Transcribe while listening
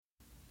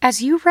As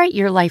you write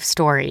your life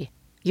story,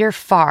 you're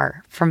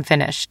far from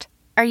finished.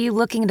 Are you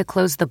looking to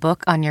close the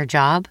book on your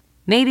job?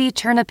 Maybe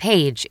turn a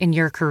page in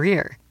your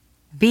career?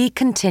 Be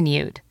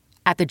continued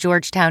at the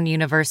Georgetown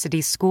University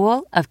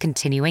School of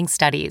Continuing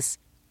Studies.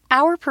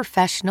 Our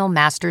professional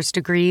master's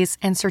degrees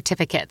and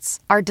certificates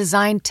are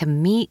designed to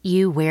meet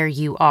you where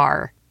you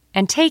are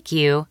and take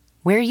you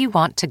where you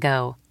want to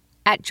go.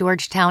 At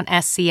Georgetown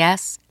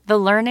SCS, the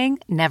learning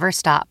never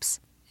stops,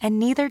 and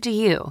neither do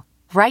you.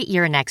 Write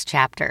your next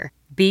chapter.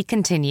 Be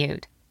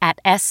continued at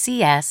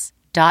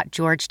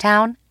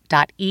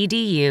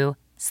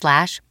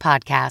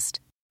scs.georgetown.edu/podcast.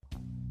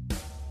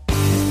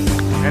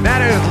 And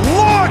that is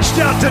launched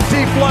out to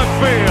deep left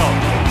field.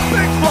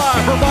 Big fly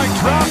for Mike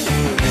Trout.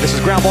 This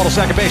is ground ball to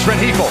second base. Ren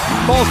Hiefel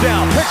falls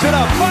down, picks it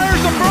up, fires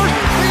the first.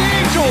 The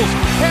Angels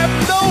have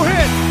no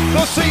hit.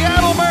 The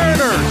Seattle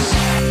Mariners.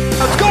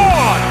 It's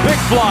gone. Big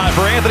fly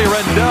for Anthony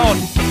Rendon.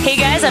 Hey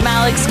guys, I'm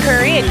Alex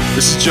Curry.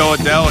 This is Joe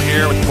Adell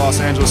here with the Los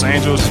Angeles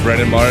Angels. This is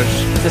Brendan Marsh.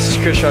 This is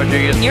Chris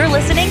Rodriguez. You're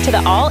listening to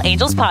the All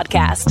Angels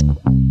Podcast.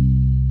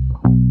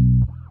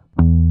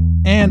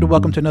 And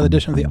welcome to another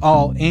edition of the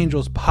All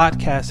Angels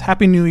Podcast.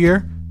 Happy New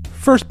Year.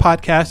 First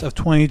podcast of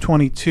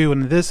 2022.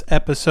 And in this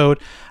episode,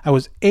 I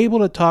was able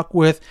to talk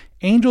with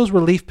Angels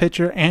relief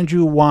pitcher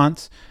Andrew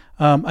Wantz,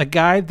 a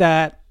guy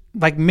that,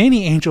 like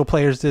many Angel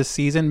players this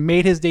season,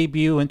 made his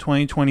debut in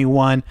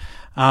 2021.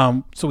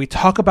 So we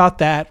talk about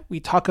that. We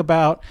talk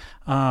about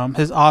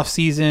his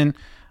offseason,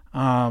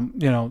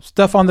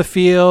 stuff on the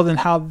field and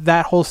how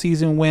that whole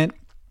season went,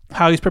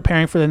 how he's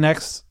preparing for the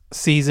next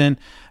season.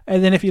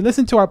 And then if you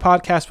listen to our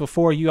podcast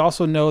before, you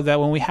also know that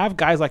when we have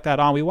guys like that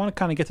on, we want to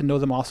kind of get to know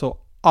them also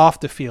off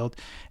the field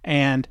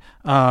and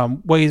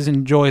ways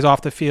and joys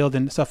off the field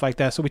and stuff like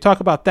that. So we talk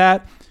about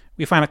that.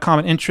 We find a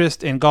common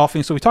interest in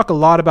golfing. So we talk a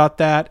lot about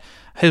that,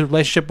 his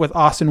relationship with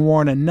Austin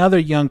Warren, another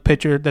young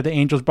pitcher that the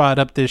Angels brought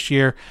up this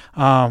year,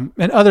 and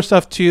other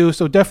stuff too.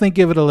 So definitely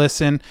give it a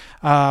listen.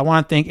 I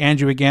want to thank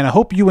Andrew again. I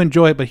hope you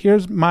enjoy it, but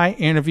here's my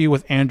interview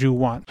with Andrew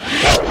Wantz.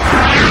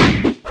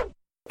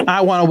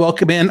 I want to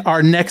welcome in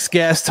our next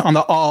guest on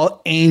the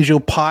All Angel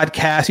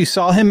Podcast. You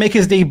saw him make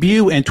his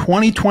debut in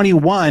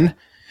 2021,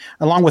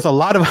 along with a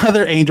lot of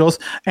other Angels.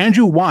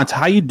 Andrew Wantz,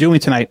 how you doing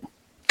tonight?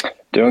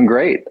 Doing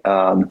great.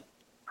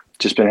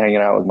 Just been hanging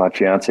out with my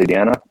fiance,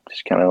 Deanna,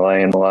 just kind of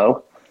laying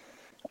low.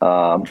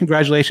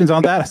 Congratulations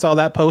on that. I saw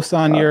that post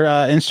on your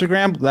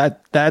Instagram.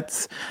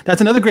 That's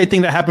another great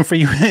thing that happened for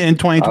you in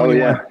 2021. Oh,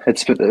 yeah.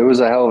 It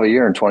was a hell of a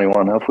year in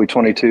 21. Hopefully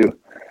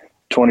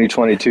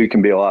 2022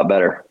 can be a lot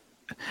better.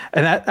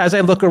 And as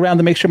I look around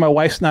to make sure my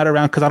wife's not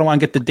around because I don't want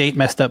to get the date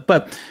messed up.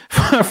 But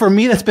for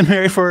me, that's been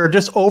married for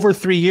just over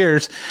 3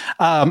 years.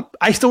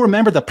 I still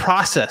remember the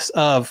process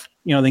of,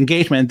 the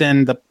engagement and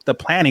then the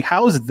planning.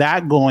 How is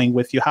that going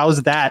with you? How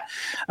is that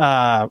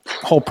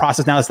whole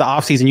process now? It's the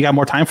off season. You got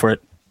more time for it.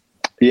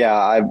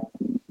 Yeah,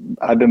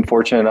 I've been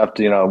fortunate enough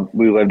to,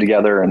 we live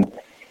together and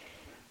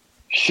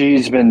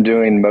she's been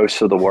doing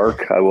most of the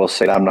work. I will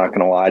say, I'm not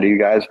going to lie to you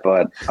guys,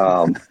 but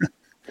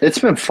it's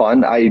been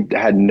fun. I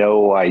had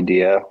no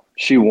idea.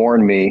 She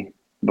warned me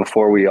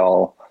before we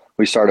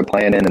started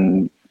planning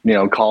and,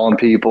 calling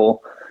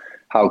people,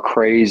 how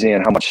crazy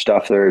and how much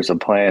stuff there is to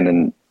plan.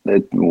 And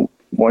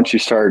once you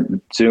start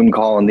Zoom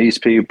calling these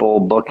people,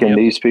 booking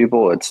these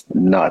people, it's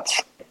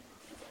nuts.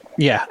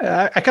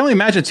 Yeah, I can only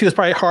imagine too. It's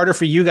probably harder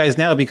for you guys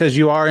now because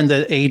you are in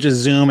the age of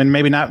Zoom and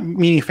maybe not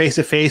meeting face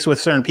to face with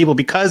certain people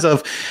because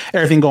of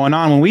everything going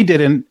on. When we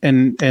did in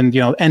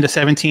end of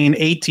 17,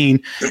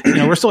 18,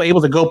 we're still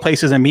able to go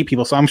places and meet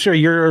people. So I'm sure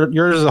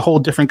yours is a whole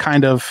different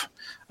kind of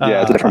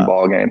it's a different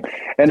ball game,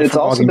 and it's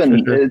also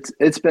been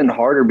it's been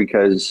harder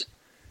because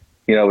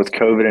with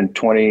COVID in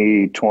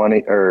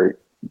 2020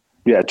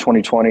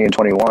 and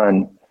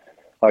 21,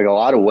 like a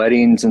lot of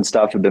weddings and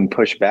stuff have been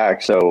pushed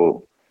back.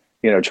 So.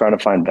 Trying to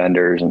find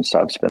vendors and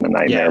stuff's been a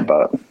nightmare,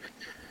 but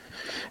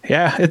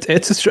yeah,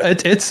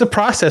 it's a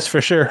process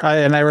for sure.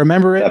 I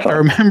remember it. Definitely. I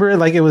remember it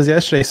like it was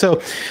yesterday. So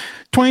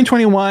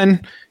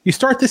 2021, you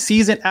start the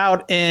season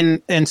out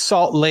in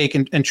Salt Lake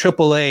and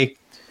AAA,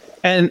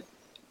 and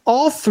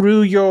all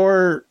through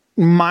your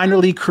minor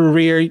league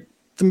career,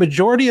 the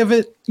majority of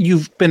it,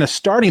 you've been a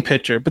starting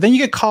pitcher, but then you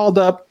get called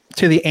up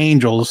to the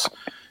Angels.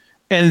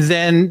 And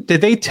then did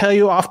they tell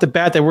you off the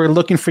bat that we're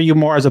looking for you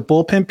more as a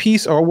bullpen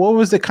piece, or what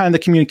was the kind of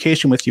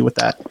communication with you with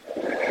that?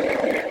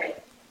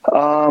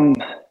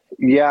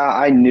 Yeah,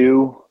 I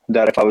knew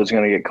that if I was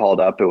going to get called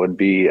up, it would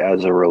be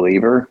as a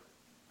reliever.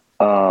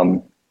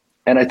 And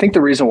I think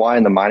the reason why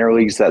in the minor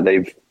leagues that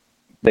they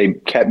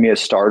kept me a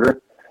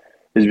starter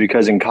is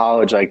because in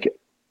college, like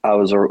I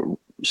was a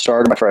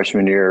starter my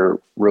freshman year,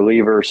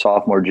 reliever,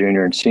 sophomore,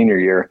 junior, and senior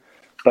year,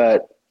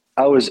 but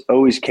I was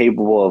always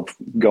capable of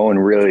going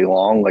really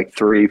long, like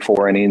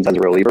 3-4 innings as a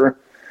reliever.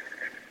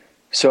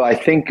 So I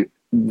think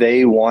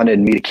they wanted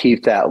me to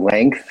keep that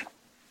length.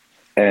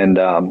 And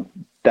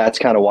that's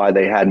kind of why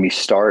they had me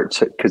start,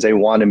 because they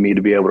wanted me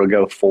to be able to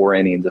go 4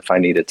 innings if I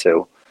needed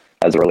to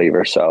as a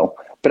reliever. So,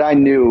 but I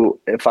knew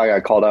if I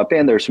got called up,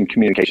 and there's some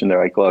communication,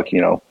 they're like, look,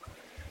 if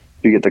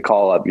you get the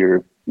call up,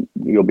 you're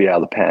you'll be out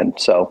of the pen.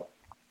 So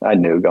I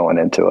knew going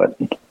into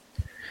it.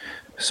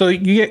 So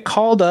you get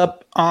called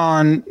up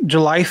on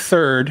July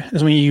 3rd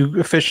is when you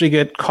officially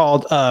get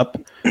called up.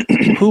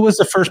 Who was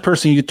the first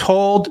person you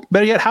told?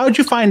 Better yet, how did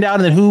you find out?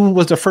 And then who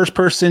was the first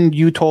person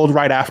you told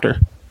right after?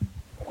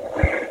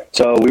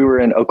 So we were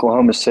in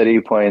Oklahoma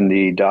City playing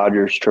the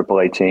Dodgers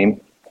AAA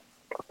team.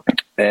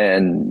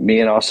 And me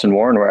and Austin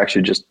Warren were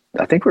actually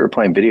I think we were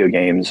playing video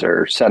games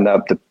or setting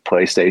up the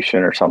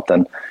PlayStation or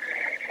something.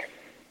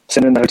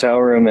 Sitting in the hotel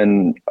room,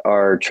 and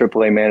our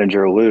AAA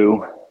manager,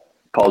 Lou,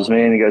 calls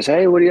me and he goes,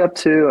 "Hey, what are you up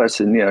to?" I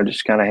said,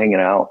 just kind of hanging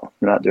out,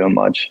 not doing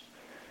much.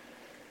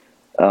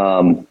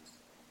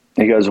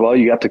 He goes, "Well,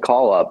 you got the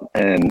call up."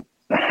 And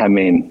I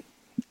mean,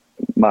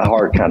 my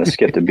heart kind of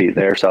skipped a beat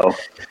there. So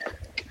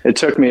it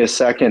took me a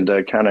second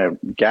to kind of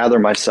gather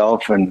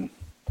myself. And,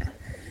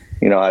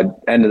 I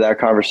ended that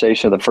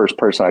conversation. The first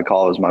person I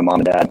called was my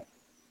mom and dad.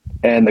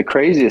 And the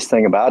craziest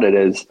thing about it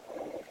is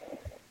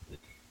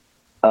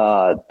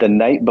the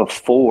night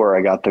before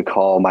I got the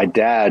call, my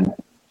dad,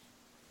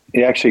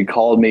 he actually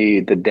called me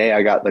the day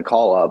I got the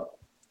call up,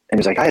 and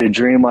he's like, "I had a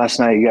dream last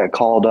night. You got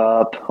called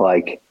up."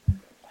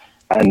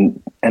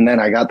 And then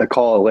I got the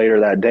call later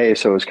that day.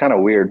 So it was kind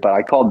of weird, but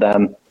I called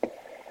them.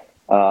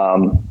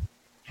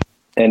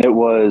 And it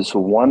was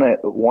 1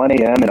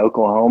 a.m. in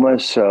Oklahoma.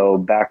 So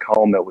back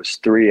home, it was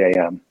 3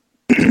 a.m.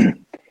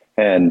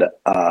 And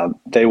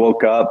they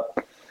woke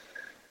up,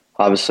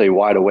 obviously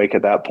wide awake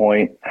at that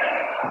point.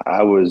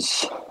 I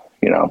was,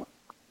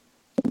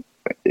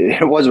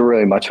 it wasn't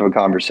really much of a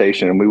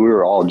conversation. And we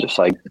were all just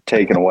like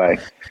taken away.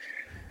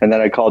 And then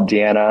I called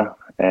Deanna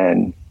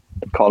and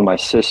called my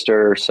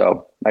sister.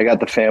 So I got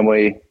the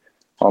family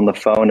on the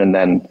phone. And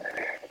then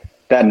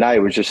that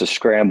night was just a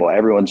scramble.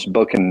 Everyone's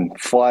booking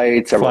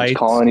flights. Everyone's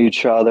calling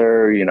each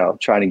other,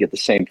 trying to get the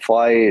same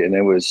flight. And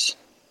it was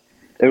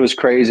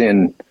crazy.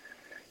 And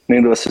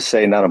needless to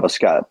say, none of us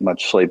got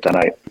much sleep that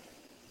night.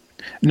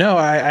 No,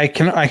 I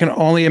can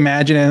only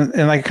imagine.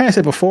 And like I kind of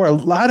said before, a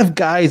lot of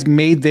guys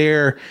made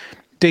their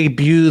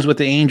debuts with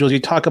the Angels. You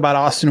talk about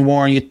Austin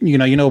Warren, you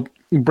know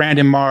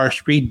Brandon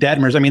Marsh, Reed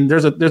Detmers. I mean,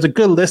 there's a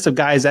good list of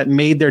guys that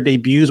made their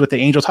debuts with the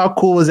Angels. How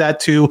cool is that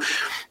to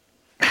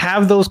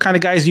have those kind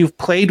of guys you've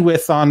played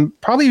with on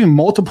probably even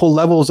multiple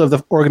levels of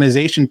the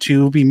organization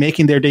to be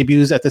making their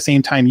debuts at the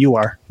same time you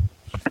are?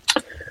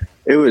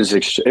 It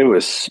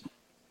was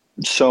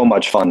so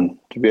much fun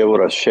to be able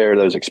to share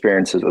those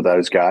experiences with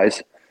those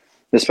guys,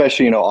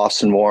 especially,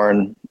 Austin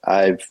Warren.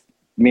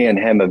 Me and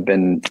him have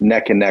been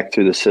neck and neck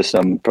through the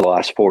system for the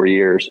last 4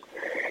 years.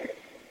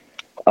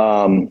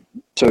 So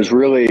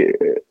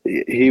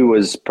he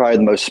was probably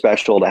the most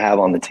special to have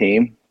on the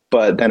team.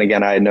 But then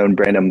again, I had known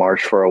Brandon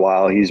Marsh for a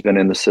while. He's been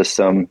in the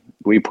system.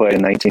 We played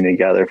in 19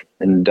 together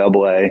in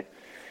AA.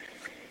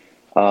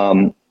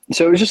 So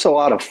it was just a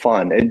lot of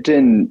fun. It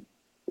didn't,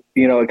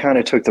 it kind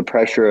of took the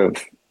pressure of,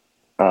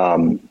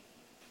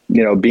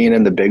 being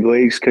in the big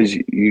leagues, because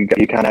you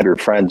kind of had your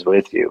friends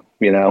with you,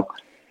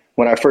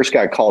 When I first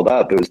got called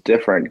up, it was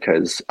different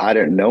because I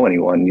didn't know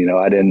anyone,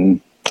 I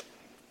didn't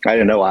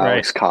know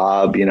Alex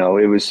Cobb, it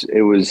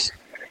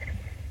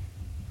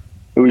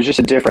was just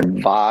a different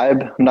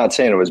vibe. I'm not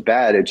saying it was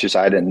bad. It's just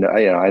I didn't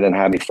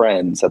have any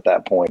friends at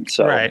that point.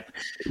 So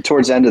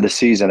towards the end of the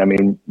season, I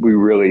mean, we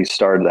really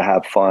started to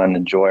have fun,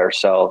 enjoy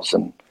ourselves,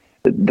 and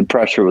the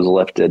pressure was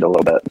lifted a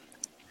little bit.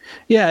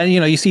 Yeah, and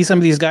you see some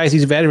of these guys,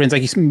 these veterans,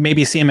 like you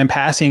maybe see them in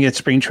passing at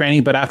spring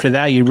training, but after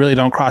that, you really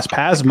don't cross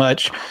paths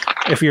much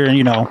if you're,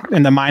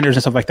 in the minors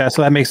and stuff like that.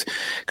 So that makes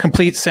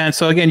complete sense.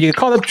 So again, you get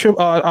called up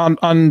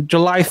on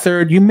July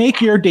 3rd. You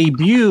make your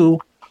debut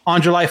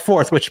on July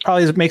 4th, which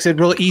probably makes it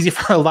real easy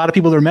for a lot of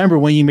people to remember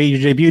when you made your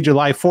debut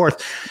July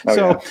 4th.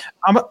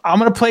 I'm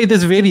going to play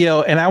this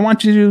video, and I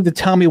want you to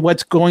tell me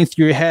what's going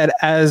through your head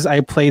as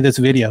I play this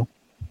video.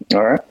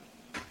 All right.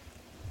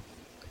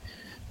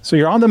 So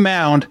you're on the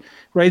mound,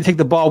 ready to take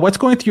the ball. What's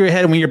going through your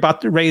head when you're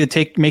ready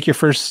to make your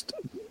first,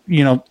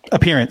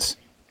 appearance?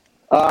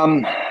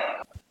 A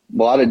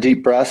lot of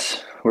deep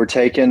breaths were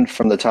taken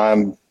from the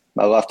time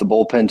I left the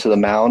bullpen to the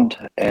mound,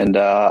 and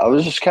I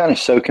was just kind of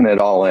soaking it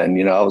all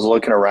in. I was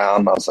looking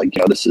around. I was like,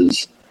 this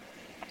is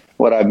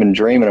what I've been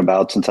dreaming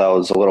about since I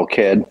was a little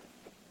kid.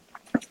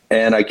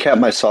 And I kept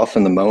myself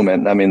in the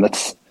moment. I mean,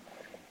 that's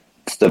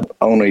the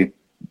only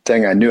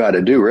thing I knew how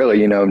to do,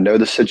 really. Know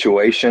the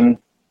situation,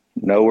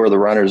 know where the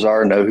runners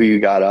are, know who you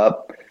got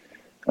up.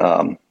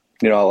 A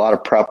lot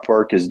of prep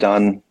work is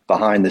done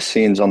behind the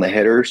scenes on the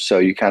hitters, so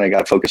you kind of got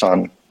to focus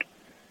on,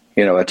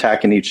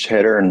 attacking each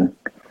hitter. And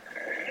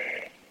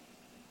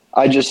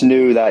I just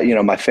knew that,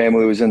 my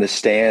family was in the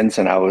stands,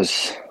 and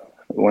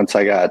once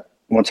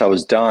I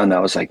was done, I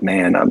was like,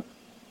 man,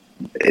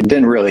 it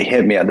didn't really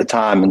hit me at the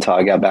time until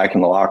I got back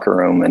in the locker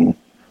room, and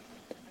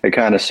it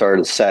kind of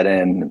started to set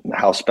in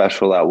how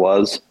special that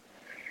was.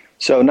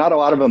 So not a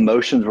lot of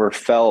emotions were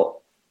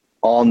felt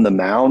on the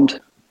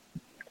mound.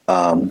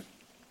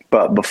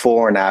 But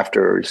before and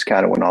after, just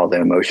kind of when all the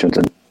emotions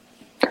and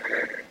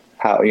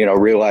how,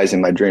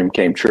 realizing my dream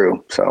came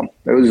true. So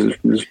it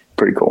was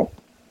pretty cool.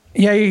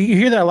 Yeah, you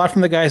hear that a lot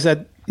from the guys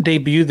that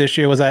debut this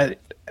year was that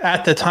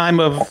at the time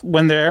of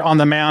when they're on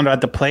the mound or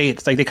at the plate,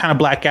 it's like they kind of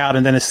black out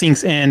and then it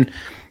sinks in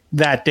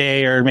that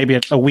day or maybe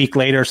a week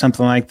later or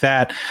something like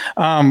that.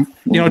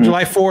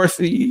 July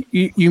 4th,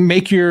 you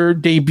make your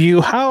debut.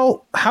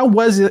 How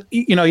was it?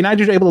 You're not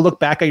just able to look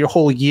back at your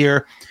whole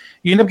year.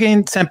 You end up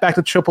getting sent back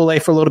to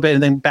AAA for a little bit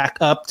and then back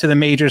up to the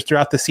majors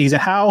throughout the season.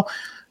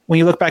 When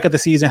you look back at the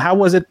season, how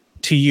was it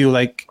to you?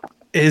 Like,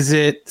 is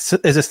it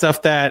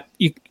stuff that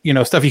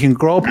stuff you can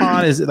grow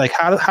upon? Is it like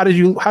how do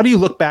you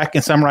look back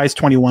and summarize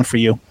 21 for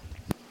you?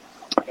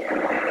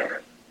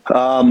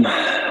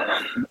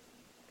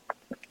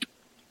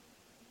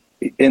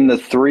 In the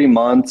 3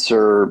 months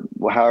or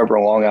however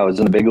long I was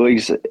in the big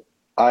leagues,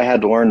 I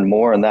had learned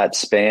more in that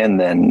span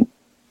than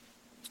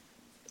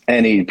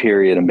any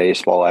period in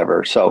baseball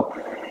ever. So,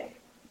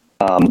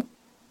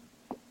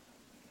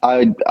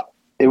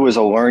 it was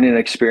a learning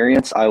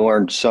experience. I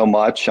learned so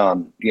much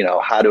on,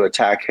 how to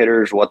attack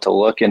hitters, what to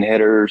look in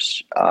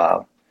hitters,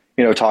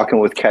 talking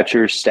with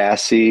catchers,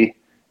 Stassi,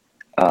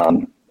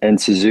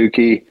 and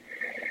Suzuki,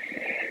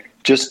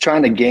 just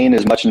trying to gain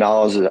as much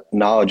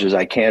knowledge as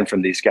I can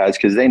from these guys,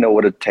 because they know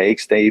what it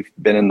takes. They've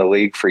been in the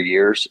league for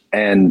years,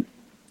 and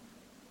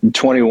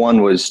 21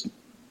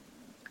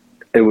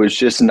 it was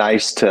just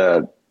nice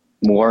to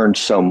learn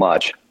so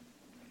much,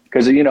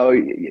 because,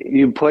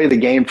 you play the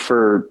game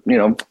for,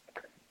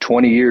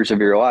 20 years of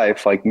your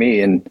life like me,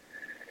 and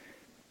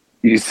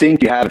you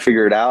think you have it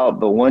figured out,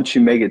 but once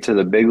you make it to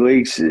the big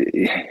leagues,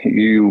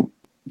 you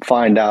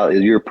find out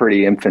you're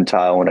pretty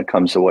infantile when it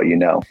comes to what you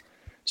know.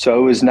 So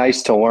it was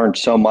nice to learn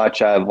so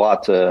much. I have a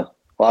lot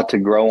to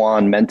grow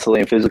on mentally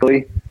and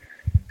physically,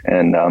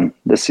 and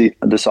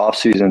this off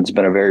season's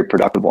been a very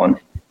productive one.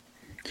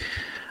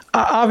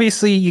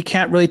 Obviously, you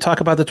can't really talk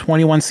about the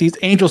 21 season,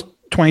 Angels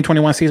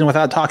 2021 season,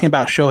 without talking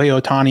about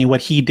Shohei Ohtani,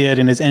 what he did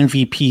in his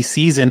MVP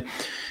season.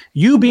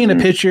 You being a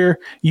pitcher,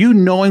 you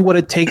knowing what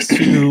it takes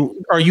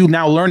are you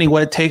now learning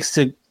what it takes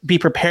to be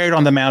prepared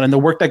on the mound and the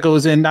work that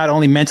goes in not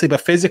only mentally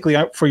but physically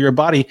for your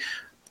body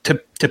to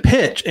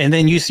pitch, and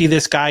then you see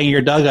this guy in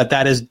your dugout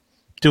that is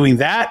doing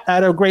that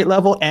at a great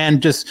level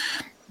and just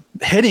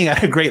hitting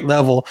at a great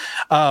level.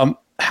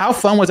 How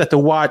fun was it to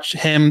watch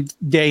him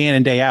day in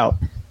and day out?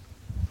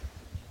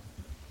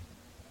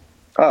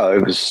 Oh,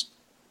 it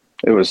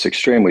was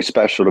extremely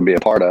special to be a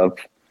part of,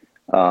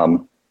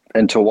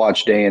 and to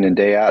watch day in and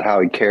day out how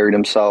he carried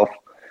himself.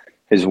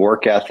 His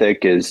work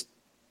ethic is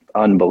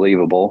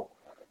unbelievable,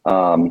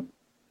 and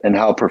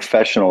how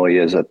professional he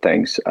is at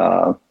things.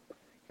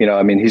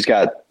 He's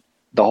got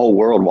the whole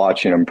world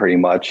watching him pretty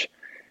much,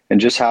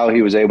 and just how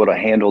he was able to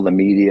handle the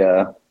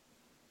media,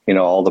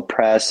 all the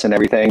press and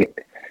everything,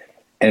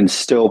 and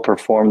still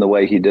perform the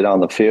way he did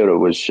on the field.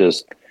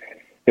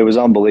 It was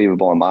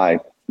unbelievable in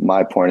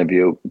my point of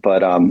view.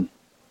 But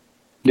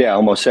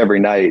almost every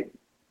night,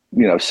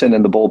 sitting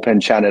in the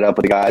bullpen, chatting it up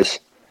with the guys,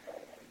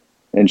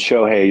 and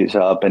Shohei's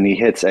up and he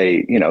hits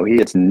he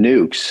hits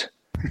nukes.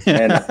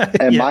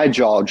 And my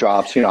jaw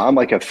drops. I'm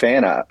like a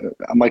fan.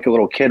 I'm like a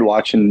little kid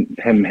watching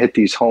him hit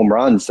these home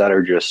runs that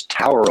are just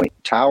towering.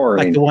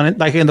 Like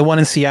the one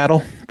in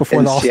Seattle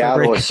before the All-Star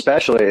break.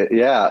 Especially,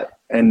 yeah.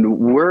 And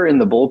we're in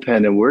the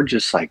bullpen and we're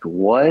just like,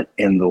 what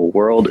in the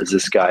world is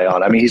this guy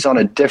on? I mean, he's on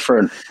a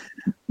different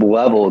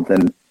level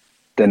than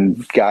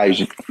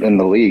guys in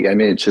the league. I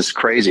mean, it's just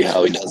crazy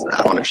how he does it. I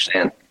don't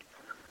understand.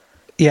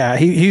 Yeah,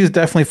 he was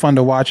definitely fun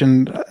to watch,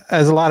 and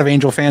as a lot of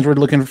Angel fans, we're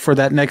looking for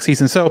that next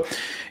season. So,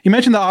 you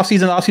mentioned the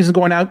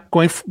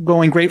offseason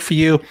going great for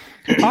you.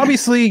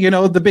 Obviously,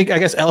 the big, I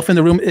guess, elephant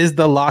in the room is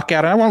the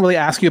lockout. And I won't really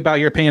ask you about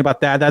your opinion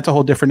about that. That's a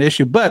whole different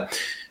issue. But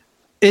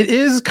it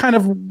is kind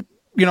of,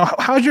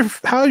 how's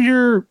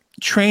your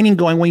training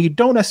going when you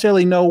don't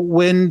necessarily know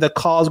when the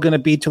call is going to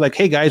be to, like,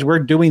 hey guys, we're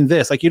doing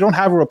this. Like, you don't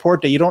have a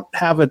report that you don't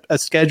have a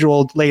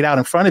schedule laid out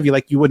in front of you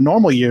like you would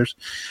normal years.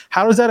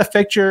 How does that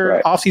affect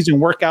your off-season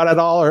workout at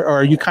all, or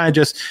are you kind of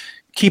just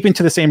keeping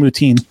to the same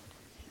routine?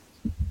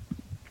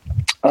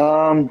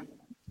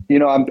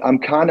 I'm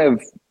kind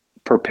of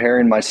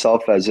preparing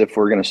myself as if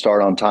we're going to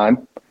start on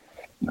time.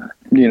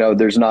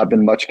 There's not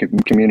been much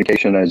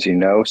communication, as you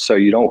know, so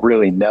you don't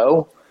really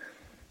know.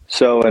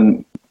 So,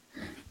 and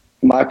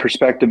my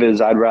perspective is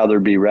I'd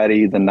rather be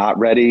ready than not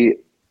ready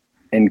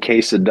in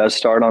case it does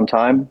start on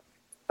time.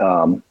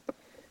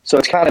 So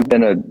it's kind of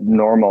been a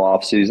normal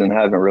off season.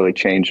 Haven't really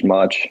changed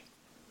much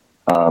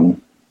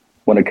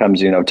when it comes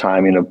to,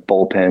 timing of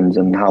bullpens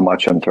and how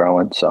much I'm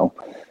throwing. So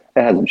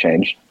it hasn't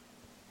changed.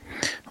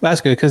 Well,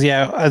 that's good because,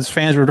 as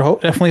fans, we're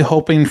definitely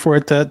hoping for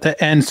it to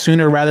end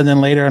sooner rather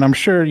than later. And I'm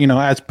sure,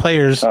 as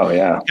players,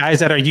 guys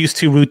that are used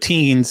to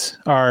routines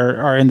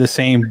are in the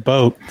same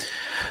boat.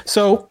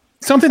 So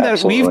something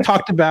that we've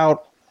talked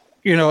about,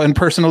 in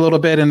person a little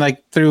bit and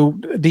like through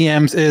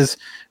DMs is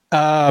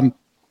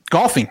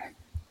golfing.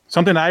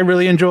 Something I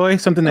really enjoy,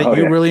 something that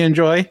you really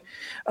enjoy.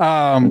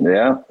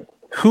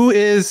 Who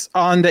is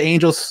on the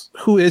Angels?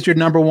 Who is your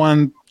number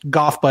one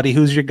golf buddy?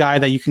 Who's your guy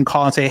that you can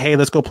call and say, hey,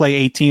 let's go play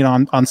 18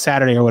 on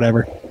Saturday or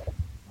whatever?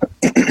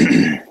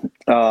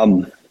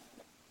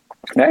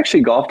 I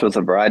actually golfed with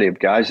a variety of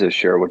guys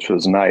this year, which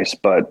was nice.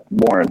 But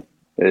Warren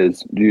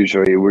is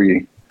usually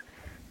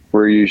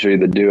we're usually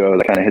the duo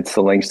that kind of hits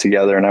the links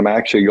together. And I'm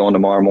actually going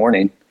tomorrow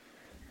morning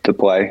to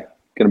play.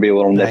 Going to be a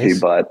little nippy,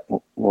 but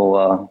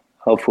we'll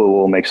hopefully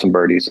we'll make some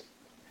birdies.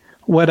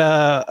 What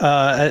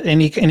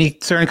any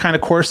certain kind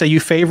of course that you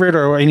favorite,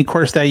 or any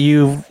course that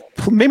you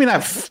maybe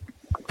not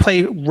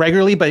play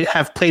regularly, but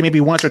have played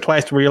maybe once or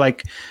twice, where you're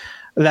like,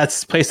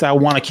 that's the place that I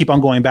want to keep on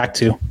going back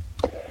to?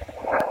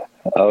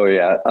 Oh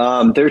yeah,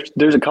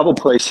 there's a couple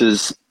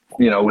places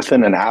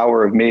within an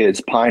hour of me.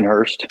 It's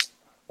Pinehurst,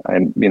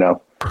 and a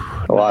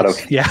lot of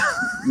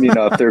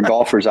if there are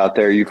golfers out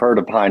there, you've heard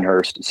of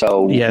Pinehurst.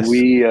 So yes.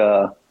 we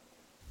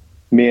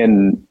me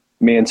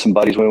and some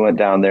buddies, we went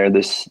down there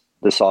this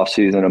off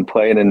season and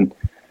played, and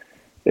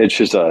it's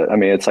just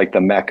it's like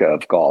the mecca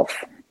of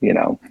golf,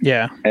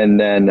 Yeah. And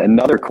then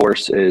another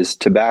course is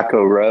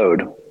Tobacco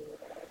Road,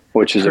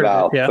 which is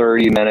about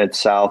 30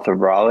 minutes south of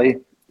Raleigh,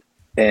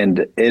 and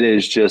it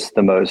is just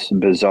the most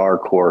bizarre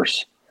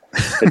course.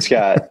 It's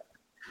got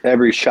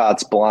every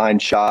shot's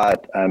blind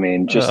shot. I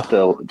mean, just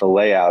the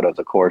layout of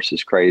the course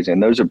is crazy,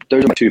 and those are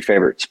my two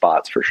favorite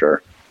spots for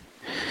sure.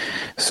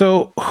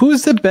 So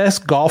who's the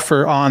best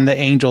golfer on the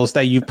Angels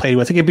that you've played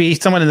with? It could be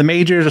someone in the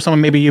majors or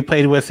someone maybe you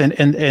played with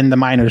in the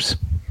minors.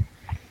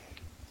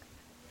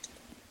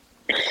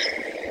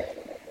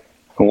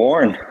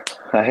 Warren.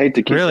 I hate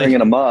to keep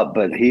bringing him up,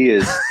 but he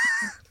is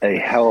a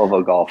hell of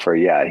a golfer.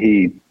 Yeah,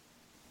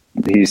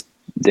 he's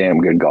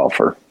damn good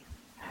golfer.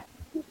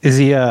 Is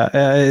he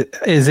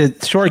is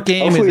it short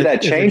game? Hopefully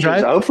that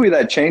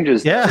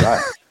changes.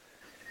 Yeah.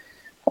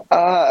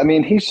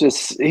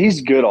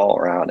 He's good all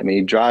around. I mean,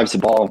 he drives the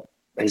ball.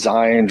 His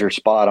irons are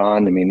spot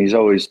on. I mean, he's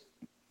always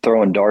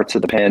throwing darts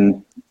at the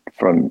pin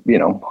from,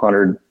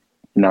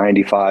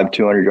 195,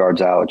 200 yards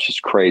out. It's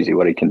just crazy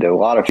what he can do. A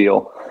lot of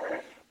feel.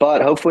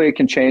 But hopefully it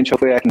can change.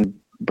 Hopefully I can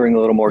bring a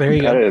little more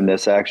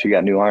competitiveness. I actually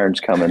got new irons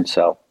coming.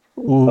 So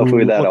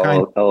hopefully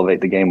that'll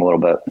elevate the game a little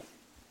bit.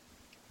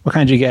 What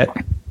kind did you get?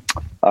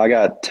 I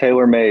got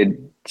TaylorMade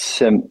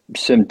Sim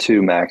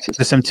 2 Maxes.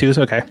 The Sim 2s?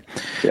 Okay.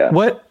 Yeah.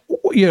 What,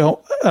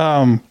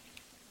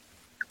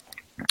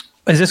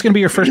 is this going to be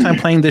your first time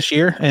playing this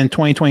year in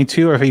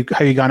 2022, or have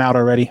you gone out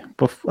already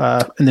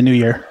in the new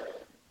year?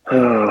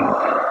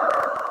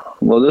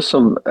 Well, this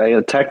one,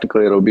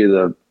 technically it'll be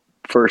the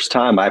first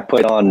time I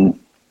played on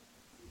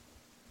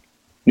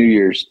New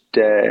Year's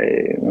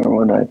Day. Or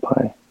when did I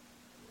play?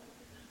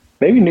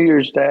 Maybe New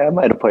Year's Day. I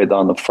might have played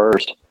on the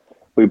first.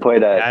 We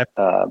played at,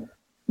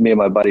 me and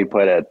my buddy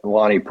played at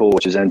Lonnie Pool,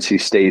 which is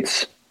NC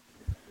State's,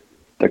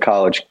 the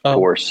college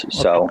course.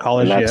 So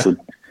college, that's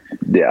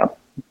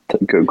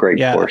great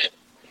course.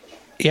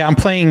 Yeah, I'm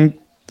playing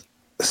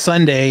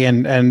Sunday,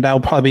 and that'll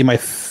probably be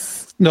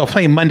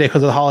playing Monday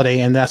because of the holiday,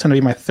 and that's going to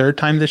be my third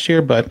time this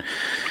year. But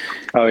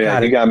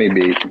you got me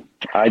beat.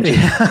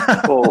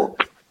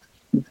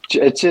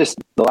 It's just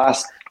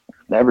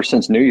ever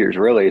since New Year's,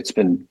 really, it's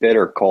been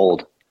bitter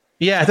cold.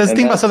 Yeah, that's the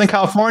thing about Southern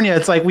California.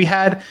 It's like we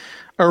had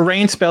a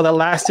rain spell that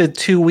lasted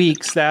 2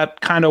 weeks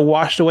that kind of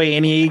washed away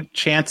any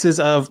chances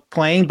of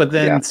playing. But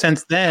then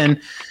since then,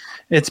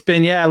 it's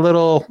been, a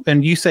little,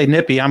 and you say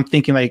nippy. I'm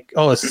thinking like,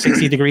 it's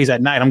 60 degrees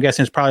at night. I'm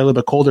guessing it's probably a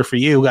little bit colder for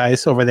you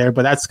guys over there,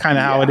 but that's kind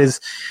of how it is,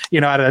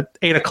 at a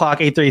 8 o'clock,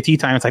 8:30 tea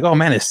time. It's like, oh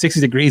man, it's 60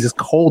 degrees. It's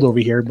cold over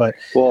here. But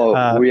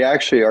we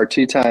actually, our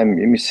tea time,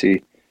 let me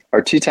see.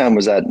 Our tea time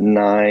was at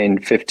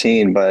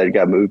 9:15, but it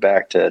got moved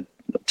back to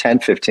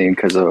 10:15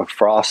 because of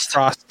frost.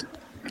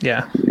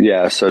 Yeah.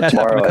 Yeah. So that's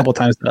tomorrow, a couple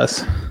times to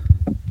us.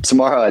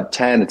 Tomorrow at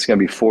 10, it's going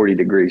to be 40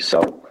 degrees. So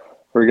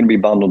we're going to be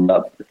bundled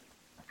up.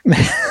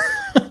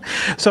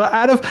 So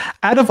out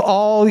of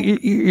all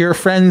your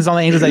friends on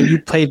the Angels that you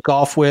played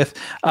golf with,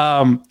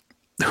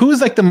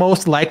 who's like the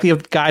most likely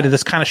of guy to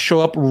just kind of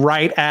show up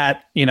right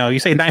at, you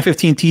say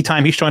 9:15 tee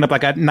time, he's showing up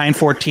like at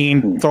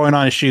 9:14, throwing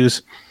on his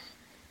shoes?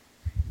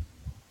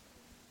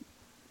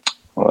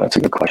 Well, that's a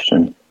good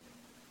question.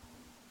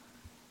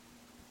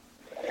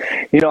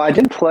 I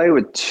didn't play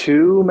with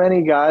too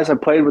many guys. I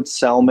played with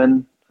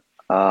Selman.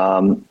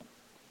 I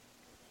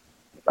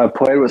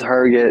played with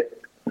Herget.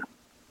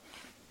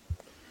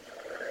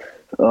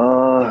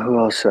 Who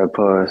else did I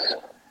play with?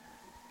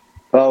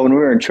 Oh, when we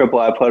were in Triple,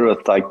 I played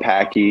with like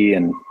Packy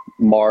and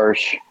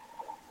Marsh.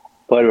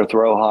 Played with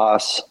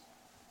Rojas.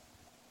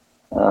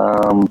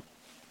 I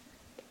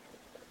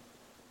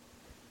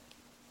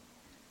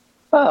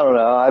don't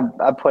know.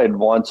 I played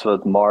once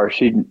with Marsh.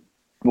 He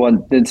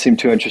didn't seem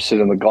too interested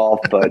in the golf,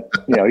 but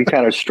he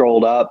kind of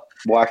strolled up,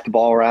 whacked the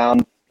ball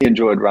around. He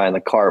enjoyed riding the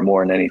cart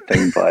more than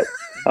anything, but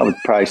I would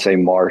probably say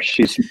Marsh.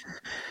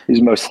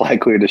 He's most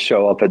likely to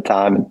show up at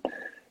time and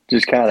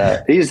just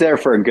he's there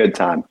for a good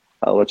time.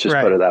 Let's just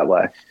put it that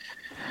way.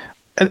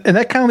 And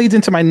that kind of leads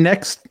into my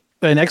next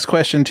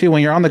question too.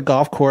 When you're on the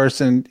golf course,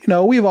 and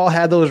we've all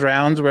had those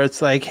rounds where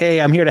it's like,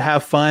 hey, I'm here to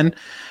have fun.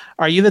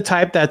 Are you the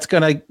type that's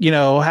going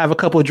to, have a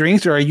couple of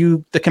drinks, or are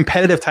you the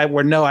competitive type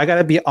where, no, I got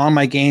to be on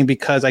my game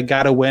because I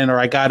got to win, or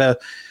I got to,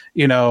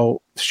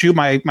 shoot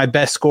my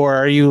best score?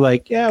 Are you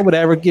like, yeah,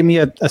 whatever, give me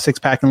a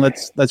 6-pack and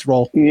let's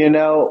roll?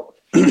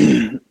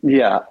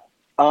 Yeah.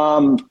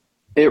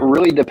 It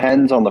really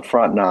depends on the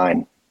front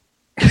nine.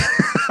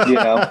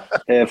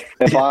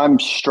 If I'm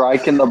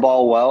striking the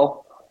ball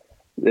well,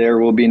 there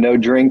will be no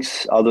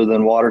drinks other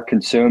than water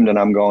consumed and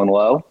I'm going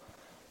low.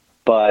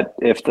 But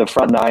if the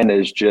front nine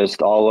is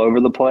just all over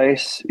the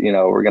place,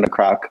 we're going to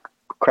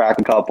crack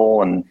a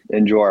couple and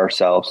enjoy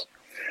ourselves.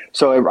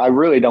 So I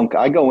really don't,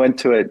 I go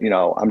into it,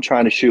 I'm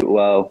trying to shoot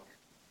low,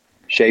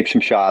 shape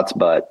some shots,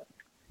 but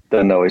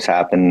doesn't always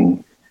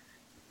happen.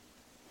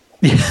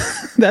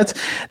 That's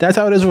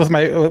how it is with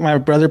my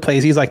brother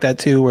plays. He's like that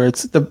too, where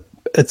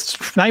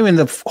it's not even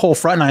the whole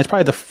front nine. It's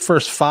probably the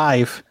first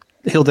 5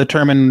 he'll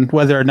determine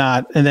whether or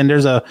not. And then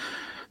there's a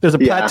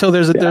plateau.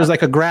 There's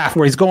like a graph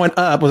where he's going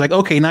up. Was like,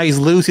 okay, now he's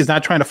loose. He's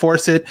not trying to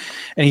force it,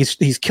 and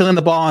he's killing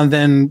the ball. And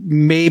then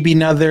maybe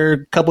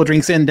another couple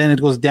drinks in, then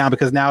it goes down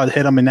because now it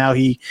hit him, and now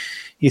he's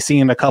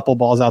seeing a couple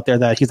balls out there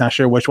that he's not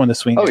sure which one to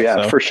swing. Oh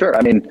yeah, for sure.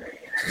 I mean,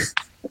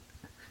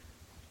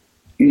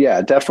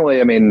 yeah, definitely.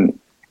 I mean,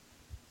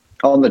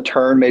 on the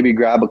turn, maybe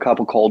grab a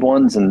couple cold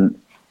ones, and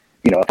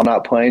if I'm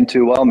not playing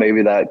too well,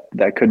 maybe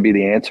that could be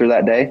the answer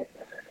that day.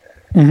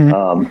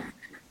 Mm-hmm.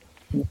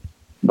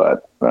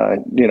 But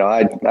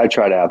I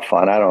try to have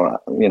fun. I don't,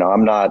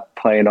 I'm not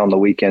playing on the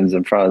weekends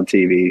in front of the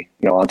TV,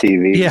 on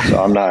TV. Yeah.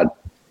 So I'm not,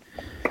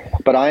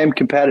 but I am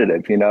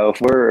competitive.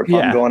 If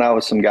I'm going out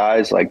with some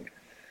guys, like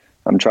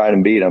I'm trying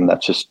to beat them.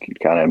 That's just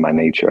kind of in my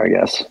nature, I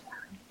guess.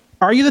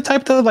 Are you the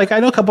type to, like, I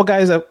know a couple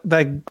guys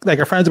that like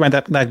are friends of mine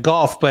that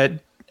golf, and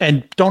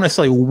don't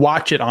necessarily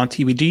watch it on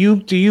TV.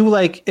 Do you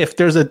like, if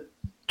there's a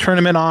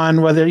tournament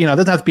on, whether it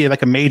doesn't have to be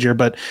like a major,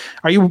 but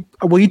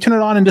will you turn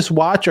it on and just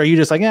watch, or are you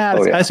just like, I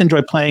just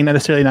enjoy playing, not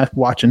necessarily not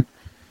watching?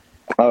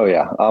 Oh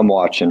yeah, I'm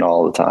watching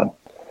all the time.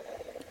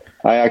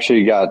 I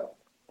actually got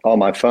on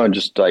my phone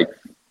just like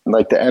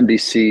the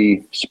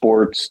NBC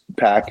sports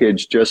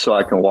package just so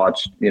I can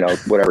watch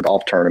whatever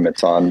golf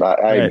tournament's on.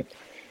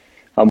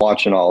 I'm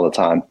watching all the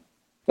time,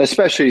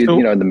 especially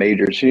in the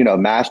majors.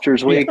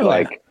 Masters week,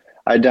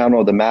 I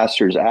download the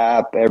Masters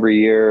app every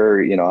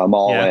year. I'm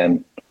all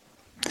in.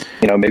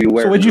 Maybe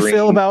wear. So,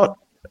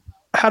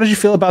 how did you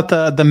feel about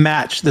the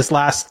match this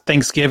last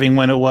Thanksgiving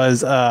when it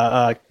was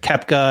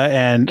Koepka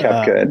and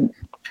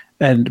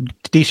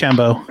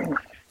DeChambeau?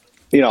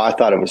 I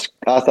thought it was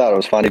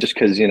funny just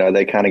because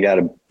they kind of got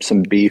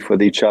some beef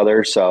with each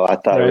other. So I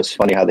thought it was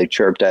funny how they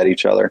chirped at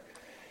each other.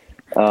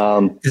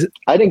 I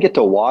didn't get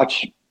to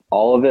watch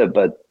all of it,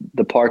 but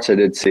the parts I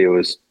did see, it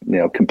was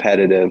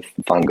competitive,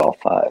 fun golf.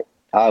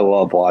 I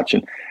love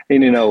watching.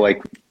 And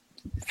like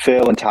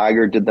Phil and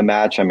Tiger did the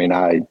match. I mean,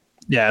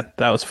 that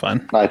was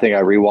fun. I think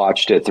I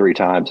rewatched it 3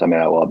 times. I mean,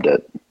 I loved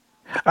it.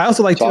 I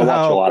also like I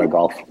watch a lot of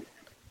golf,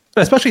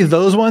 especially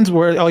those ones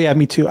where. Oh yeah,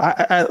 me too.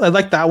 I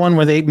like that one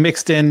where they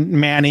mixed in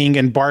Manning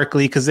and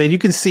Barkley, because then you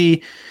can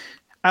see.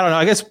 I don't know.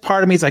 I guess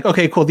part of me is like,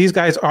 okay, cool. These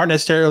guys aren't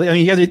necessarily. I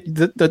mean, you have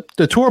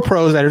the tour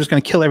pros that are just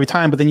going to kill every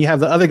time, but then you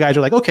have the other guys who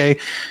are like, okay,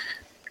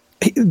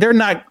 they're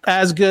not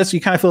as good, so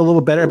you kind of feel a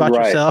little better about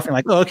yourself. And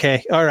like, oh,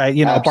 okay, all right,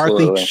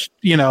 Barkley,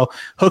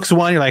 hooks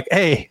one. You're like,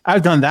 hey,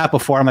 I've done that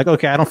before. I'm like,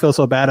 okay, I don't feel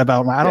so bad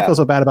about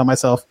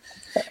myself.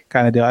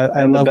 Kind of do. I love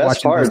watching. The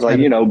best part is like,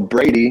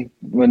 Brady,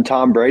 when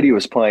Tom Brady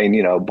was playing,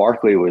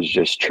 Barkley was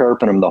just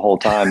chirping him the whole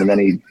time, and then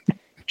he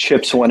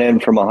chips one in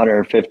from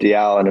 150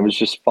 out, and it was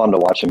just fun to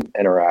watch them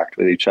interact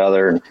with each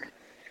other. And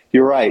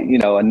you're right,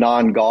 a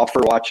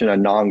non-golfer watching a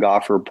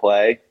non-golfer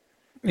play.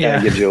 Yeah,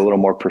 it gives you a little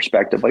more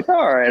perspective. Like,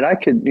 all right, I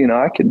could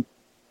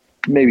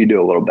maybe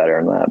do a little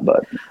better than that.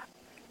 But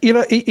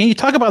you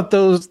talk about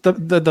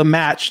the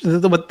match.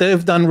 What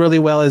they've done really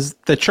well is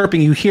the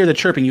chirping. You hear the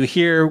chirping. You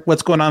hear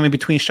what's going on in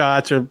between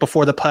shots or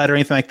before the putt or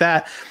anything like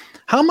that.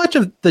 How much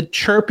of the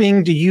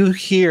chirping do you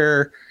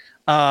hear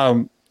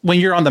when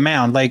you're on the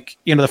mound? Like,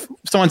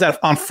 someone's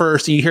on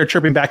first and you hear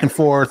chirping back and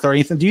forth or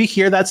anything. Do you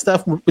hear that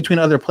stuff between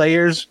other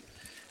players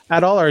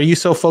at all, or are you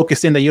so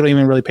focused in that you don't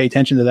even really pay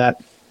attention to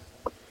that?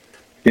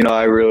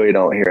 I really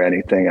don't hear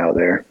anything out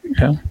there.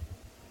 Okay.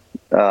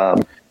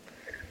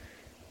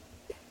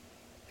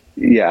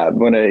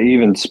 When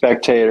even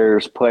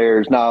spectators,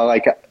 players, now,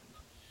 like,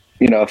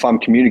 if I'm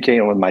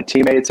communicating with my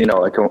teammates,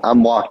 like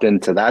I'm locked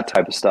into that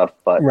type of stuff.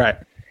 But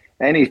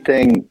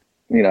anything,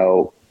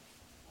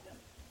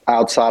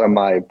 outside of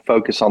my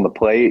focus on the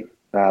plate,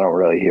 I don't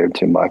really hear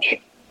too much.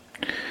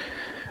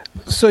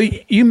 So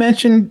you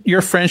mentioned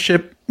your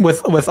friendship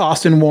with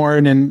Austin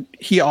Warren, and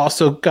he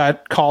also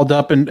got called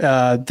up in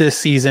this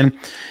season.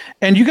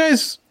 And you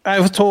guys, I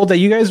was told that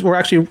you guys were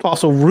actually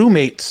also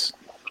roommates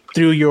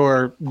through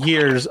your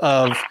years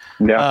of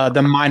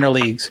the minor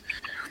leagues.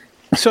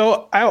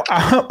 So I'm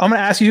going to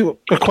ask you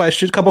a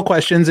couple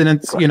questions, and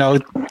it's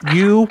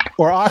you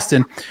or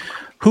Austin,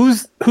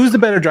 who's the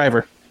better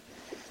driver?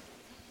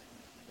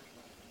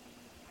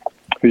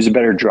 Who's a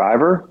better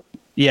driver?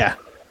 Yeah.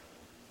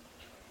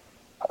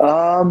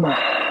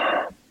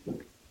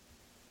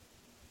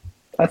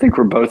 I think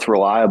we're both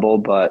reliable,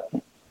 but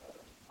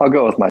I'll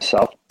go with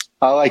myself.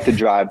 I like to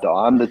drive though.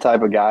 I'm the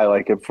type of guy,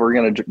 like if we're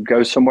going to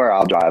go somewhere,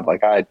 I'll drive.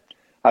 Like I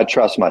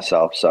trust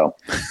myself. So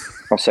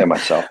I'll say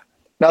myself.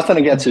 Nothing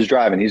against his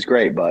driving. He's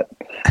great, but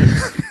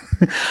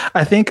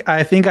I think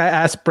I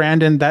asked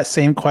Brandon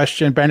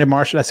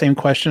Marshall that same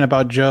question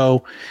about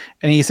Joe,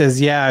 and he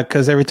says, yeah,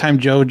 because every time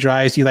Joe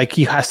drives,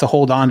 he has to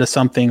hold on to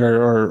something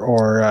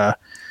or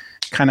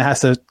kind of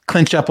has to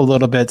clinch up a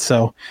little bit.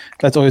 So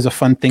that's always a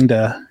fun thing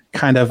to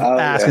kind of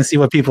ask and see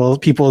what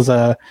people's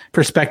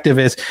perspective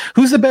is.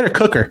 Who's the better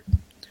cooker?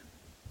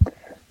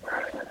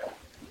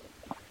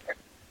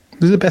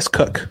 Who's the best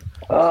cook?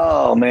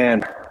 Oh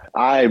man,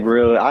 I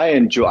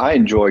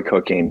enjoy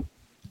cooking.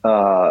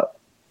 I'm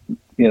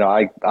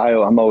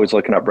always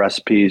looking up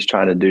recipes,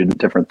 trying to do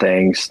different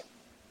things,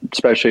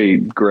 especially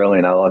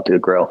grilling. I love to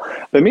grill.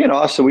 But me and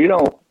Austin, we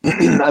don't,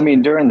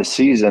 during the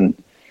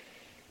season,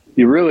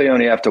 you really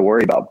only have to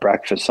worry about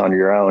breakfast on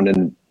your own.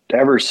 And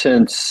ever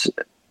since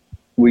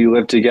we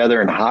lived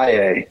together in High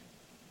A,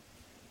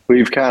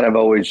 we've kind of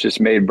always just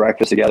made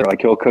breakfast together.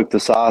 Like he'll cook the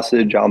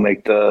sausage, I'll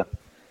make the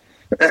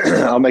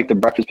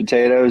breakfast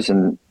potatoes,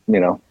 and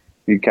you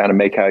kind of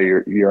make out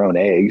your own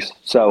eggs.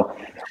 So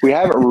we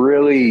haven't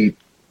really.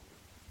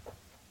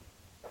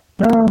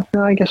 No,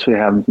 I guess we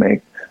haven't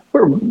made.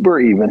 We're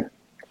even.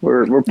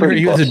 We're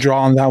pretty. You guys a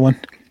draw on that one.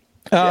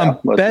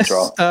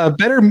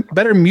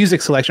 Better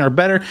music selection, or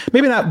better,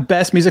 maybe not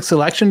best music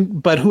selection,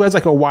 but who has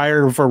like a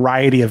wider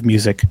variety of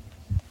music?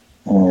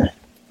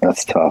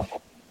 That's tough.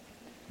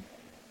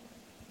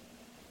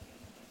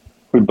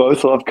 We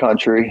both love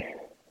country,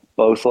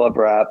 both love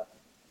rap.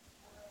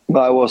 But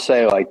I will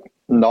say, like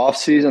in the off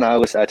season,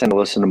 I tend to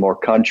listen to more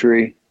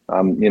country.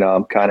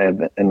 I'm kind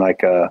of in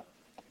like a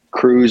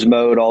cruise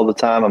mode all the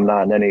time. I'm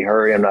not in any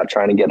hurry. I'm not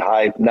trying to get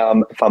hype.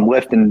 Now, if I'm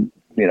lifting,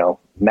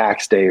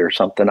 max day or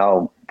something,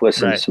 I'll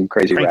listen to some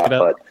crazy rap.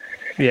 But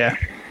yeah,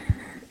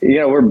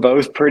 we're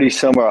both pretty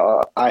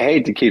similar. I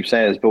hate to keep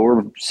saying this, but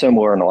we're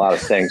similar in a lot of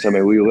things.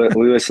 We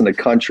listen to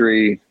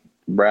country,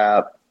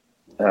 rap.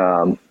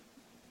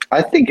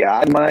 I think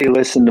I might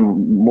listen to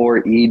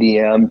more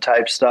EDM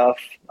type stuff.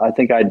 I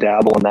think I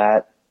dabble in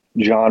that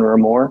genre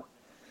more.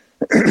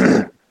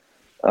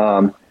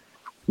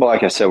 Well,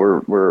 like I said,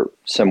 we're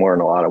similar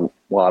in a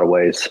lot of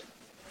ways.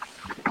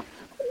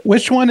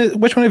 Which one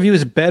of you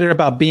is better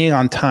about being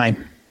on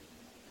time?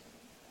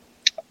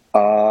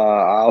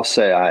 I'll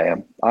say I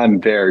am. I'm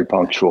very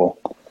punctual.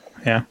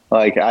 Yeah.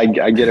 Like I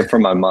get it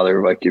from my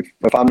mother. Like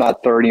if I'm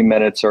not 30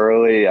 minutes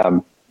early,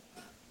 I'm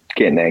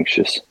getting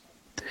anxious.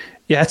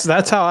 Yes,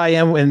 that's how I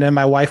am. And then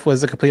my wife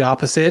was the complete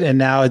opposite, and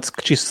now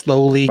she's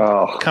slowly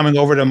coming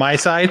over to my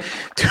side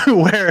to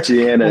where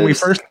when we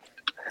first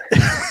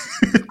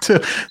to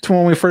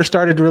when we first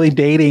started really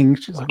dating,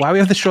 she's like, "Why do we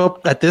have to show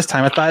up at this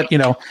time? I thought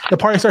the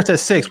party starts at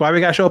 6. Why we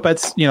got to show up at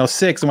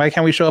 6? And why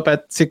can't we show up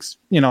at 6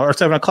 or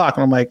 7 o'clock?"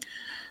 And I'm like,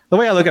 the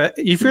way I look at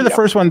it, if you're the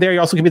first one there, you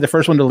also can be the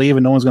first one to leave,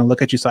 and no one's going to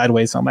look at you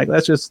sideways. So I'm like,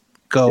 let's just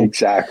go.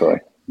 Exactly.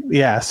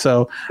 Yeah.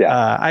 So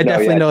I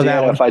definitely know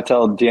that one. If I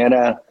tell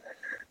Deanna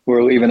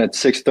we're leaving at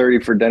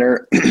 6:30 for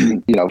dinner,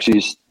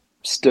 she's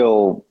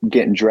still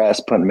getting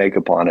dressed, putting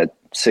makeup on at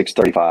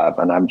 6:35,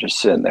 and I'm just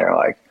sitting there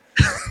like,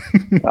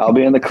 I'll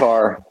be in the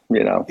car,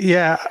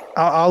 Yeah,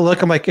 I'll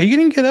look. I'm like, are you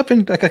going to get up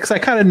and because I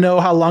kind of know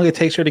how long it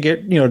takes her to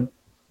get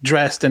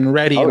dressed and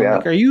ready. Oh, yeah.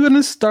 Like, are you going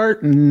to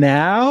start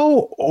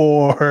now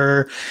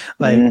or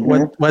like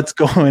what's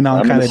going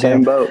on? I'm kind in the of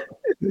same boat.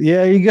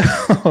 Yeah, you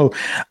go.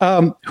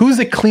 Who's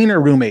a cleaner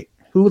roommate?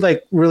 Who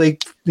like really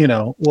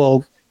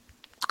will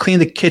clean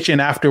the kitchen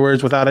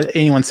afterwards without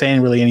anyone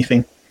saying really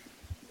anything?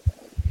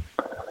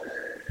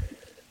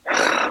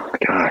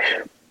 Gosh.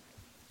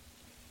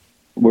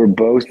 We're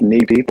both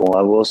neat people.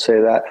 I will say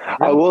that.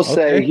 I will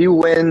say he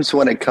wins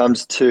when it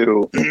comes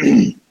to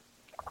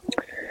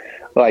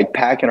like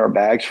packing our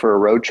bags for a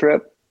road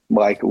trip.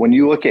 Like when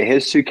you look at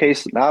his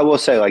suitcase, I will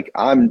say like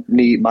I'm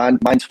neat.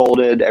 Mine's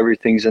folded.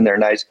 Everything's in there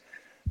nice.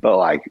 But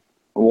like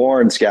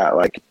Warren's got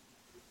like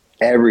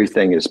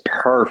everything is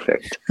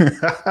perfect. So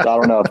I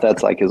don't know if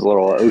that's like his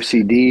little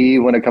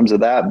OCD when it comes to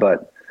that,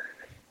 but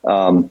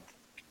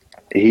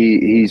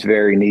he's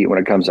very neat when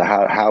it comes to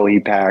how he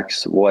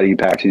packs, what he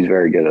packs. He's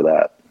very good at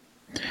that.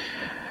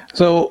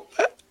 So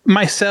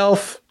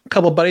myself, a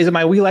couple of buddies of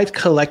mine, we like to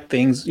collect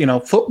things,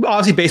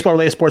 obviously baseball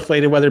related, sports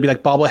related, whether it be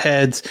like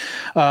bobbleheads.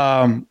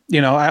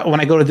 When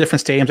I go to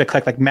different stadiums, I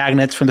collect like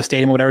magnets from the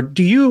stadium or whatever.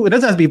 It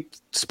doesn't have to be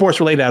sports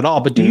related at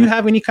all, but do you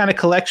have any kind of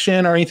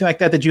collection or anything like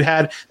that you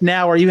had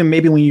now, or even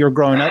maybe when you were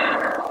growing up?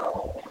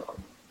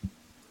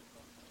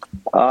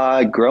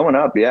 Growing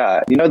up,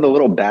 yeah. The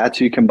little bats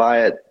you can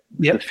buy at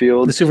the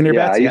field? The souvenir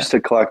bats? I used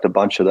to collect a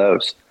bunch of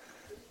those.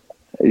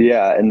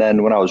 Yeah, and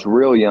then when I was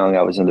real young,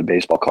 I was into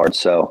baseball cards.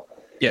 So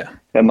yeah,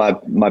 in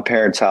my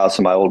parents' house,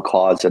 in my old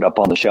closet up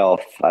on the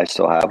shelf, I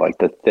still have like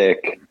the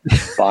thick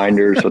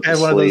binders with the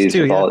sleeves.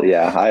 Too,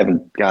 I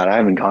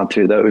haven't gone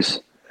through those.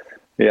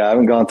 Yeah, I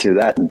haven't gone through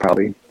that in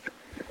probably.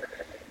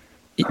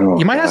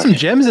 You might have some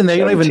gems in there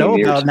you don't even know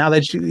about now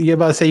that you're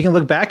about to say. You can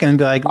look back and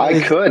be like,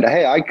 I could have,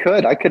 I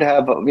could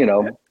have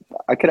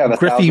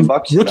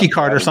 $1,000 rookie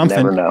card or something.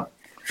 Never know.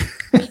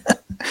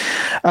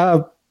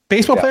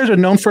 Baseball players are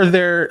known for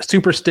their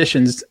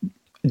superstitions.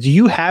 Do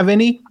you have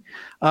any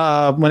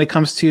when it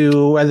comes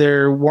to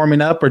whether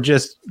warming up or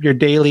just your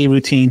daily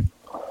routine?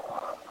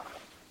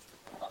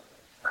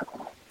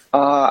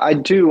 I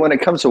do when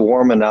it comes to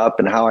warming up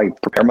and how I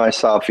prepare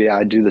myself. Yeah,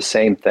 I do the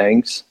same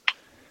things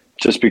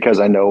just because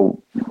I know,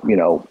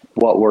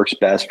 what works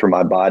best for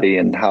my body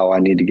and how I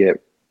need to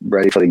get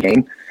ready for the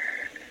game.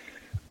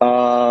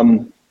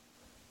 To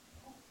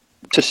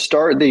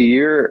start the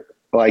year,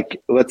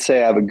 like, let's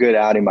say I have a good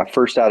outing. My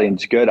first outing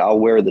is good. I'll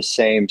wear the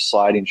same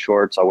sliding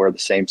shorts. I'll wear the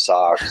same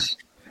socks.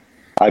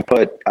 I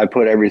put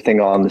everything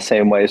on the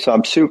same way.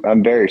 So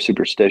I'm very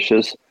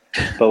superstitious.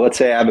 But let's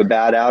say I have a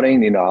bad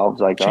outing, I was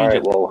like, all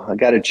right, well, I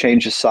got to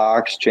change the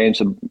socks, change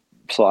the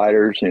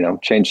sliders,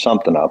 change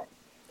something up.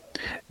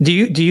 Do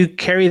you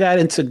carry that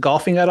into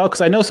golfing at all? Because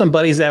I know some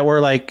buddies that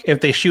were like,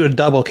 if they shoot a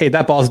double, okay,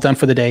 that ball's done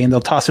for the day, and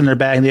they'll toss it in their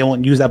bag and they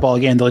won't use that ball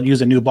again. They'll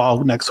use a new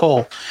ball next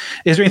hole.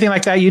 Is there anything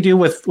like that you do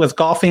with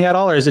golfing at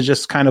all, or is it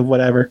just kind of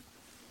whatever?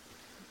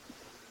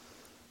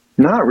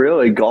 Not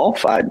really.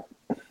 Golf, I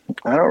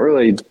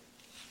don't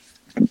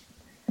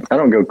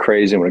go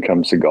crazy when it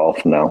comes to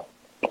golf, no.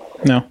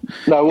 No.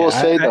 I will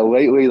say that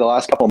lately, the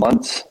last couple of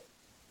months,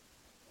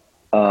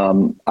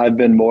 I've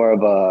been more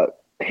of a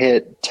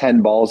hit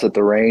 10 balls at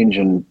the range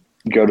and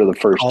go to the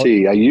first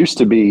tee. I used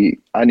to be,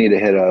 I need to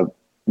hit a,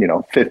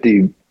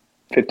 50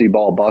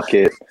 ball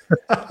bucket.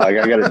 Like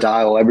I got to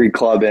dial every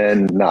club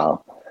in.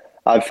 No,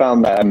 I've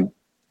found that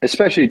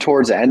especially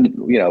towards the end,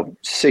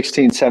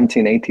 16,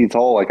 17, 18th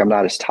hole, like I'm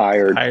not as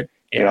tired.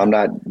 I'm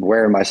not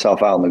wearing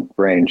myself out in the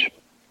range.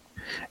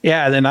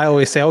 Yeah, then I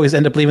always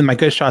end up leaving my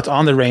good shots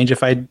on the range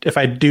if I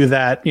do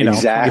that,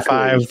 exactly.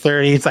 25,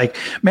 30. It's like,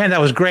 man,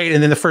 that was great.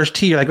 And then the first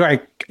tee, you're like, all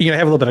right, have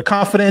a little bit of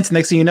confidence.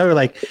 Next thing you know, you're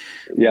like,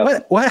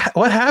 what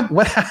happened?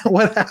 What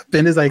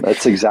happened? Is like,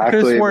 that's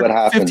exactly what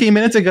happened. 15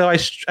 minutes ago, I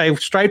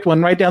striped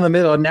one right down the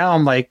middle, and now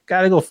I'm like,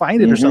 gotta go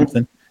find it or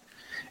something.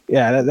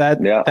 Yeah,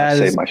 I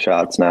save my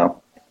shots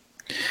now.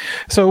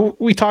 So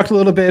we talked a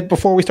little bit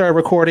before we started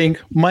recording.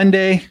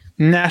 Monday,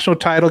 national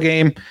title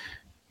game.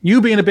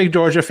 You being a big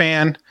Georgia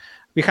fan,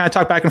 we kind of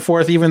talked back and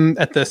forth even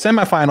at the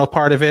semifinal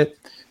part of it,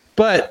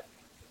 but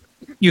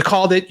you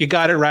called it, you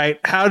got it right.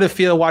 How did it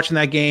feel watching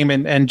that game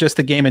and just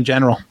the game in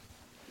general?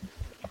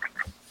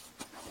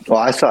 Well,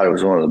 I thought it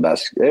was one of the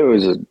best. It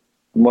was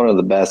one of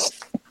the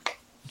best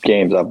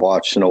games I've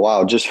watched in a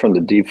while, just from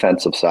the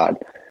defensive side.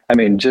 I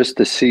mean, just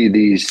to see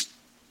these,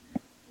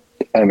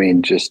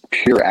 just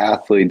pure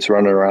athletes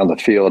running around the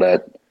field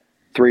at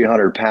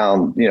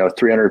 300-pound,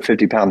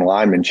 350-pound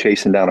linemen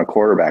chasing down a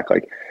quarterback.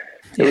 Like,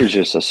 it was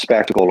just a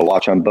spectacle to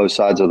watch on both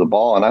sides of the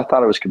ball. And I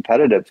thought it was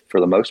competitive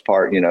for the most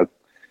part.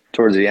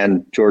 Towards the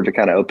end, Georgia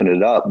kind of opened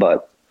it up,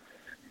 but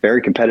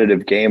very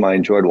competitive game. I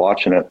enjoyed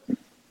watching it.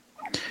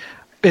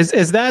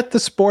 Is that the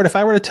sport? If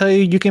I were to tell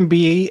you can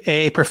be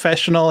a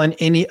professional in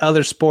any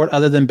other sport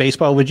other than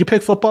baseball, would you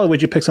pick football or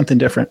would you pick something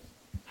different?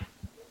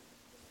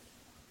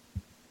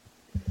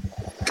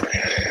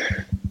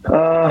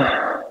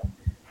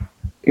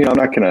 I'm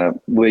not going to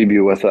leave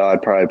you with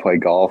I'd probably play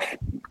golf,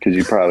 because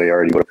you probably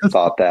already would have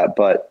thought that.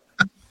 But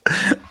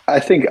I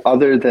think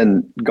other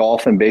than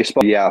golf and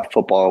baseball,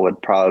 football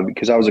would probably,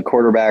 because I was a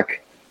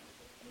quarterback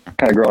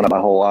kind of growing up my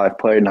whole life,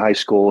 played in high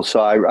school. So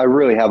I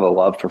really have a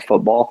love for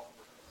football.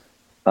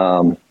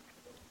 And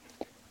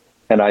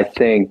I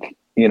think,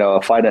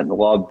 if I didn't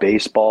love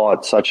baseball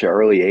at such an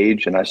early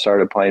age and I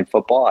started playing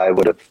football, I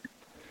would have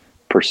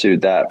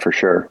pursued that for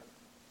sure.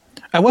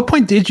 At what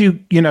point did you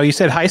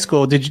said high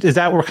school, is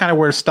that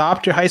where it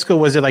stopped your high school?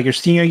 Was it like your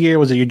senior year?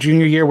 Was it your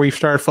junior year where you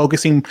started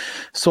focusing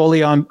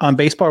solely on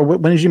baseball? Or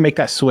when did you make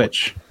that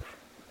switch?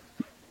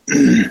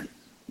 Well,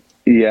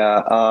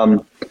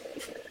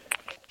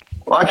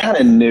 I kind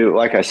of knew,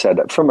 like I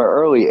said, from an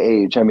early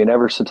age,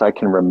 ever since I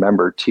can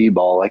remember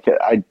T-ball, like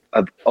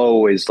I've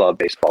always loved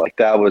baseball. Like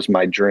that was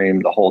my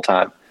dream the whole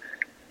time.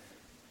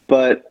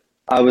 But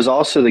I was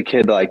also the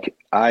kid, like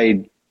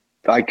I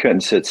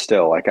couldn't sit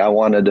still. Like I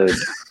wanted to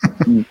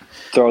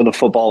throw the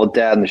football with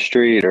dad in the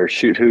street or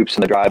shoot hoops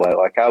in the driveway.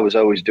 Like I was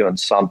always doing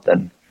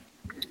something.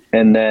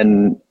 And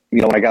then,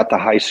 when I got to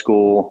high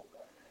school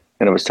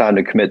and it was time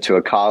to commit to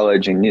a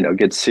college and,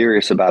 get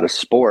serious about a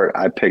sport,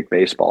 I picked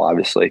baseball,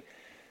 obviously.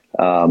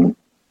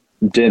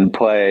 Didn't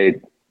play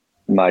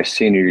my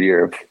senior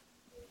year of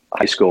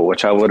high school,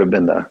 which I would have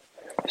been the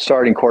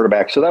starting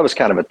quarterback. So that was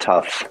kind of a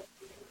tough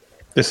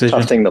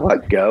thing to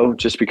let go,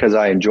 just because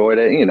I enjoyed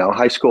it.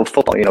 High school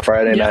football,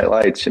 Friday night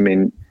lights.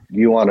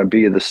 You want to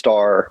be the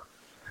star.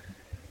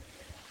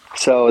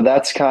 So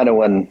that's kind of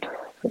when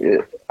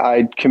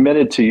I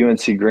committed to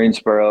UNC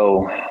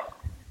Greensboro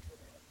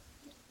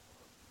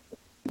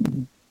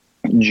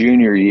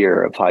junior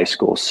year of high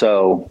school.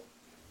 So,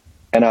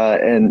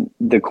 and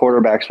the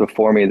quarterbacks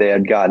before me, they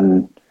had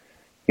gotten,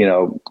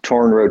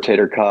 torn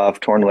rotator cuff,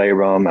 torn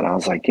labrum. And I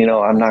was like,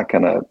 I'm not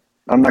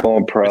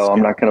going pro.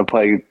 I'm not going to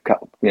play,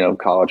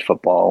 college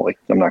football. Like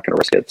I'm not going to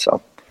risk it. So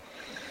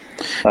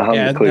I hung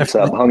the cleats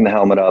up, hung the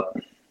helmet up.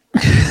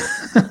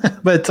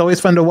 But it's always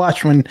fun to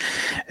watch and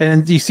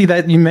you see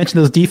that you mentioned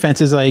those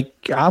defenses. Like,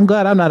 I'm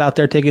glad I'm not out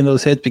there taking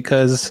those hits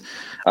because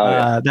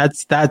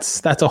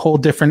that's a whole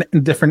different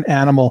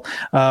animal.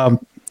 The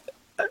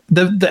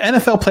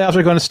NFL playoffs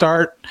are going to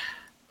start.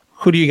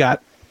 Who do you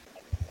got?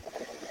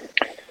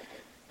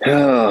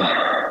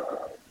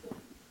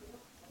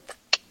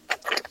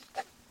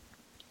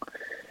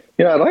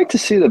 I'd like to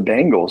see the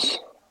Bengals,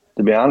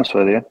 to be honest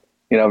with you.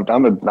 I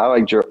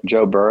like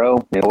Joe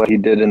Burrow. What he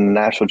did in the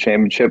national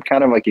championship,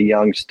 kind of like a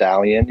young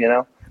stallion.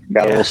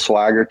 Got a little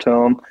swagger to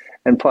him,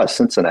 and plus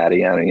Cincinnati.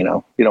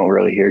 You don't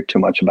really hear too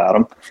much about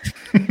him.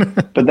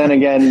 But then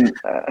again,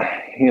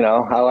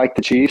 I like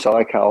the Chiefs. I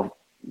like how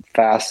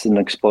fast and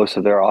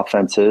explosive their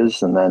offense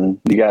is, and then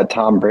you got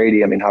Tom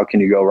Brady. I mean, how can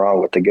you go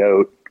wrong with the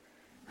GOAT?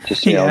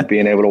 Just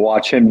being able to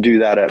watch him do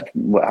that at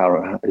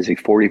is he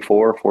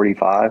 44,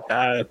 45?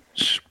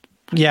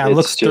 Yeah, it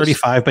looks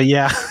 35, but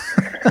yeah.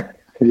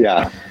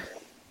 Yeah.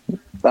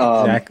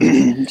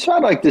 Exactly. So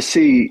I'd like to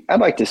see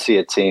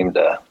a team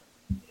that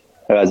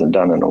hasn't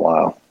done in a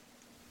while.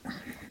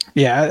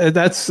 Yeah,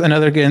 that's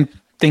another good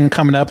thing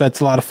coming up. That's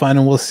a lot of fun,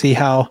 and we'll see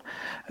how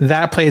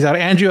that plays out.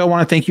 Andrew, I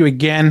want to thank you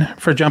again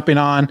for jumping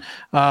on.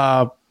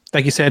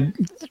 Like you said,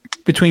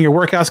 between your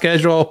workout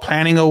schedule,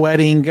 planning a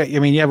wedding, I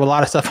mean, you have a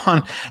lot of stuff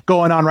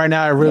going on right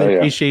now. I really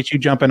appreciate you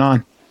jumping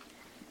on.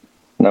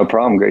 No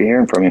problem. Great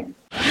hearing from you.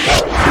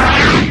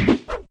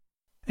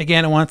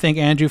 Again, I want to thank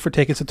Andrew for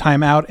taking some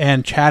time out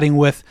and chatting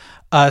with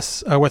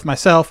us, or with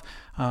myself.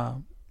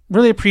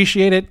 Really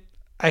appreciate it.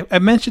 I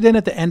mentioned it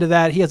at the end of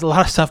that. He has a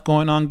lot of stuff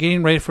going on,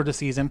 getting ready for the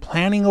season,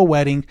 planning a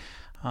wedding.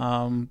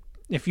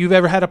 If you've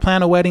ever had to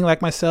plan a wedding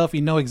like myself,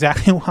 you know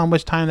exactly how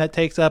much time that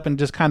takes up and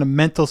just kind of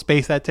mental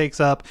space that takes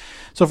up.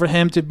 So for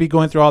him to be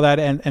going through all that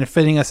and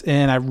fitting us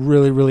in, I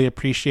really, really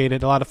appreciate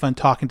it. A lot of fun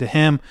talking to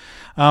him.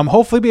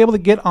 Hopefully be able to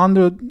get on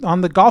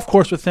the golf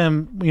course with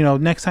him,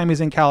 next time he's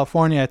in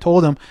California. I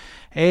told him,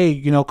 hey,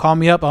 call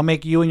me up. I'll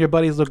make you and your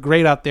buddies look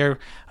great out there.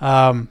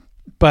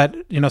 But,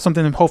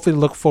 something to hopefully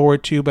look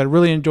forward to, but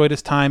really enjoyed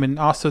his time, and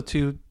also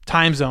to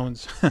time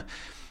zones.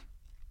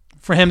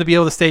 For him to be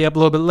able to stay up a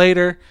little bit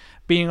later,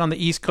 being on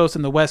the East Coast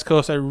and the West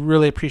Coast, I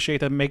really appreciate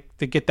to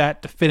get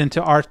that to fit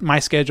into my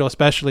schedule,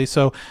 especially.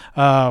 So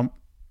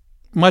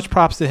much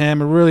props to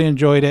him. I really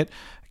enjoyed it.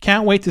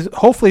 Can't wait to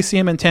hopefully see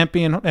him in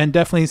Tempe and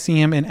definitely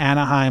see him in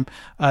Anaheim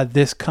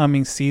this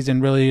coming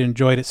season. Really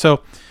enjoyed it.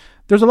 So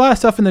there's a lot of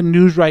stuff in the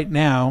news right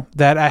now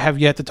that I have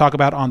yet to talk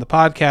about on the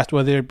podcast,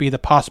 whether it be the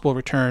possible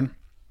return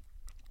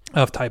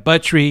of Ty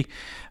Buttrey,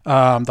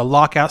 the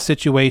lockout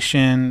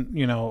situation,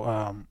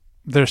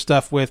 there's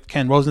stuff with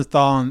Ken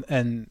Rosenthal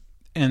and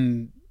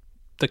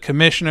the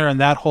commissioner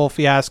and that whole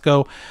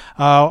fiasco.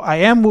 I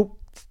am,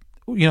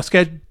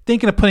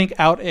 thinking of putting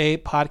out a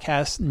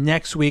podcast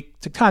next week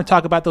to kind of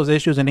talk about those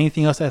issues and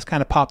anything else that's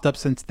kind of popped up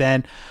since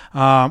then.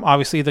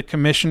 Obviously, the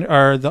commission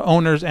or the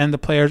owners and the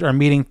players are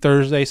meeting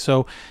Thursday,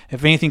 so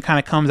if anything kind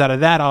of comes out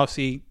of that,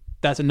 obviously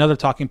that's another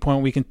talking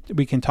point we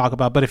can talk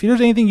about. But if there's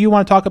anything you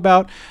want to talk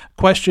about,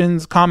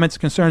 questions, comments,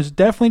 concerns,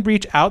 definitely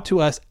reach out to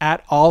us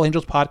at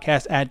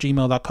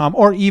allangelspodcast@gmail.com,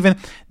 or even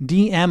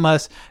DM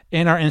us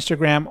in our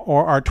Instagram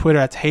or our Twitter.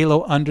 That's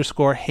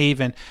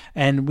Halo_Haven,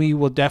 and we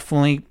will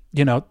definitely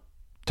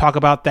talk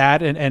about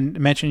that and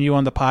mention you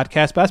on the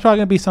podcast. But that's probably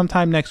going to be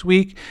sometime next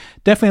week.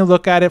 Definitely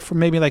look at it for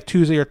maybe like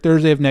Tuesday or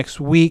Thursday of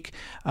next week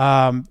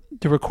to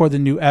record the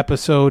new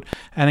episode.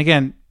 And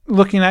again,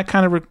 looking at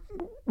kind of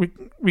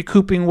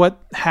recouping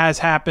what has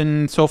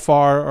happened so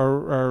far,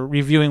 or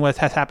reviewing what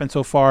has happened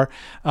so far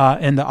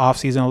in the off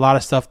season. A lot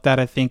of stuff that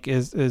I think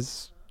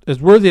is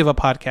worthy of a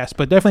podcast,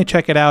 but definitely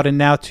check it out. And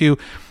now too,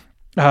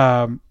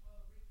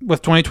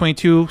 with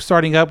 2022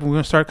 starting up,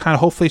 we're going to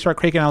hopefully start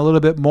cranking out a little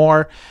bit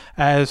more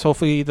as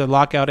hopefully the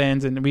lockout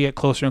ends and we get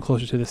closer and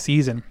closer to the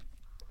season.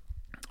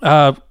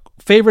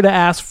 Favor to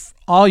ask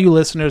all you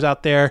listeners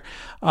out there,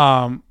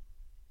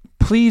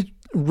 please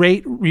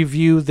rate,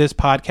 review this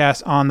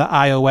podcast on the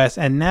iOS,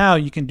 and now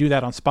you can do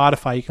that on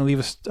Spotify. You can leave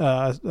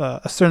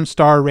a certain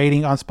star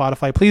rating on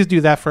Spotify. Please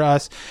do that for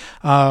us.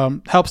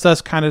 Helps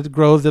us kind of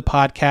grow the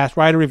podcast.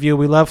 Write a review.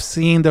 We love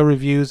seeing the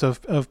reviews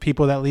of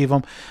people that leave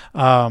them.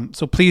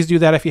 So please do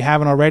that if you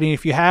haven't already.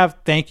 If you have,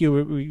 thank you.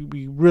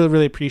 We really,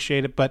 really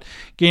appreciate it. But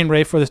getting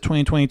ready for this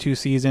 2022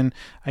 season,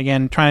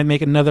 again, trying to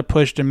make another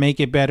push to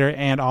make it better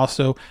and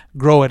also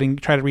grow it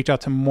and try to reach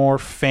out to more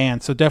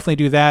fans. So definitely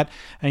do that.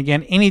 And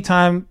again,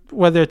 anytime,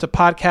 whether it's a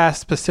podcast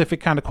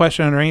specific kind of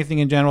question or anything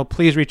in general,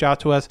 please reach out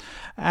to us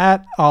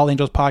at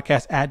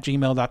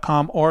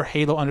allangelspodcast@gmail.com or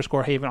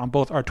Halo_Haven on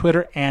both our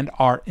Twitter and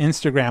our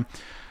Instagram.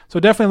 So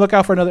definitely look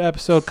out for another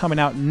episode coming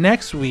out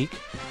next week.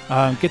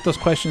 Get those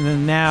questions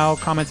in now,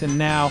 comments in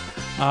now.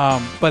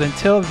 But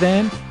until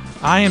then,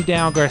 I am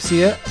Dan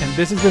Garcia, and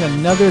this has been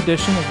another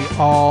edition of the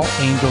All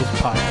Angels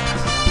Podcast.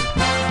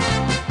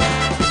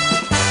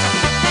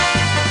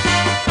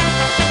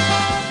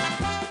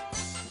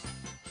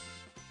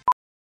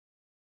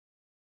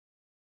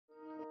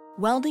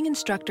 Welding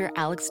instructor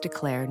Alex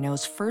DeClaire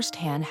knows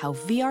firsthand how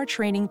VR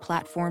training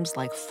platforms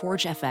like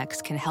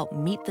ForgeFX can help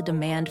meet the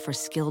demand for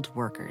skilled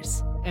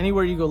workers.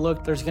 Anywhere you go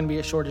look, there's going to be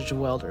a shortage of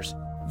welders.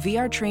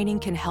 VR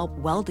training can help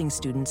welding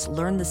students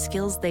learn the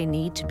skills they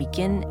need to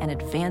begin and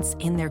advance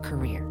in their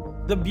career.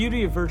 The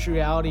beauty of virtual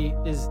reality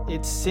is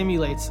it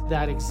simulates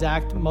that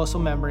exact muscle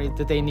memory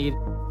that they need.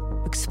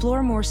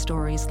 Explore more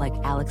stories like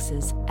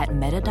Alex's at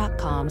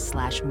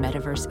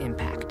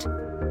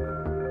meta.com/metaverseimpact.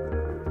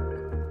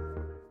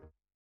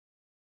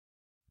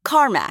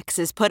 CarMax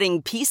is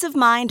putting peace of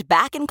mind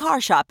back in car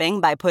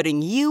shopping by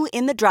putting you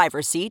in the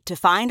driver's seat to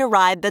find a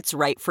ride that's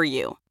right for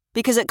you.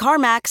 Because at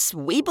CarMax,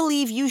 we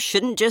believe you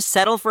shouldn't just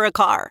settle for a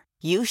car.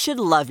 You should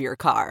love your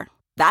car.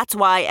 That's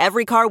why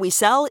every car we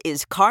sell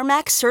is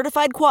CarMax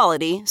certified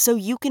quality, so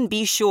you can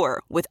be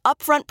sure with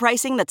upfront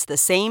pricing that's the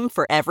same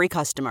for every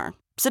customer.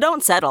 So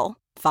don't settle.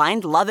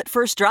 Find love at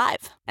first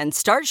drive and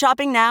start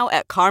shopping now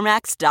at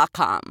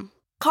CarMax.com.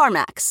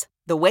 CarMax,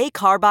 the way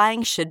car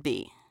buying should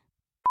be.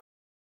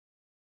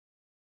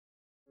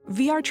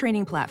 VR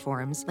training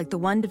platforms, like the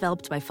one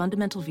developed by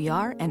Fundamental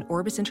VR and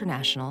Orbis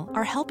International,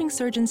 are helping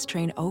surgeons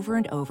train over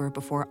and over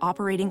before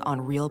operating on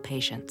real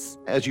patients.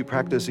 As you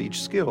practice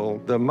each skill,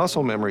 the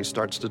muscle memory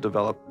starts to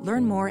develop.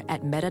 Learn more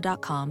at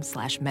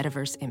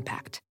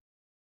meta.com/metaverseimpact.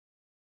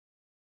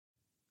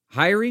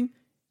 Hiring?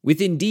 With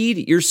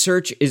Indeed, your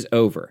search is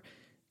over.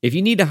 If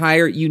you need to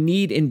hire, you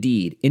need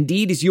Indeed.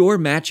 Indeed is your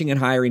matching and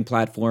hiring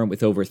platform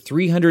with over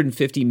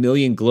 350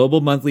 million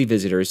global monthly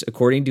visitors,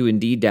 according to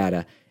Indeed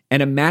data,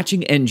 and a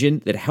matching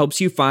engine that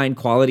helps you find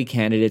quality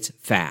candidates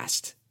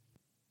fast.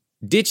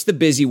 Ditch the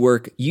busy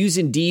work. Use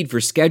Indeed for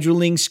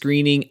scheduling,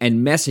 screening,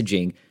 and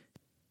messaging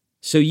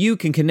so you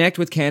can connect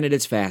with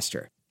candidates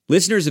faster.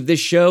 Listeners of this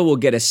show will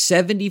get a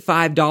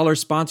 $75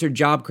 sponsored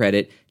job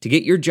credit to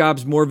get your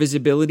jobs more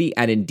visibility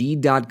at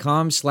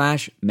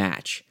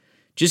Indeed.com/match.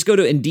 Just go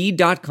to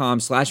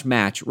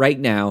Indeed.com/match right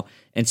now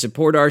and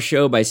support our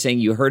show by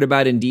saying you heard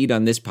about Indeed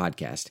on this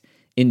podcast.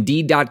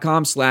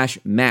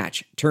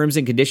 Indeed.com/match. Terms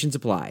and conditions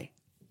apply.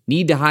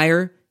 Need to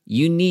hire?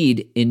 You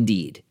need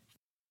Indeed.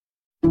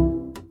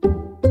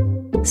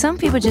 Some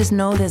people just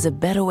know there's a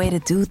better way to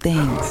do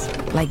things,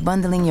 like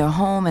bundling your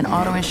home and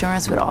auto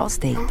insurance with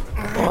Allstate,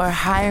 or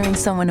hiring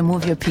someone to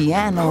move your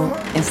piano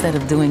instead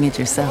of doing it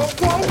yourself.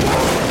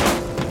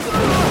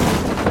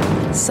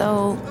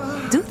 So,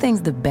 do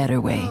things the better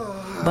way.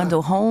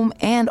 Bundle home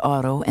and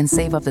auto and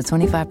save up to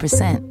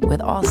 25% with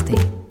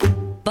Allstate.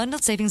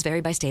 Bundled savings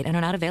vary by state and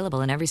are not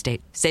available in every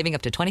state. Saving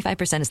up to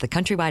 25% is the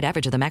countrywide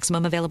average of the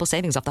maximum available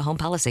savings off the home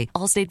policy.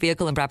 Allstate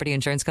Vehicle and Property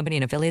Insurance Company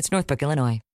and Affiliates, Northbrook, Illinois.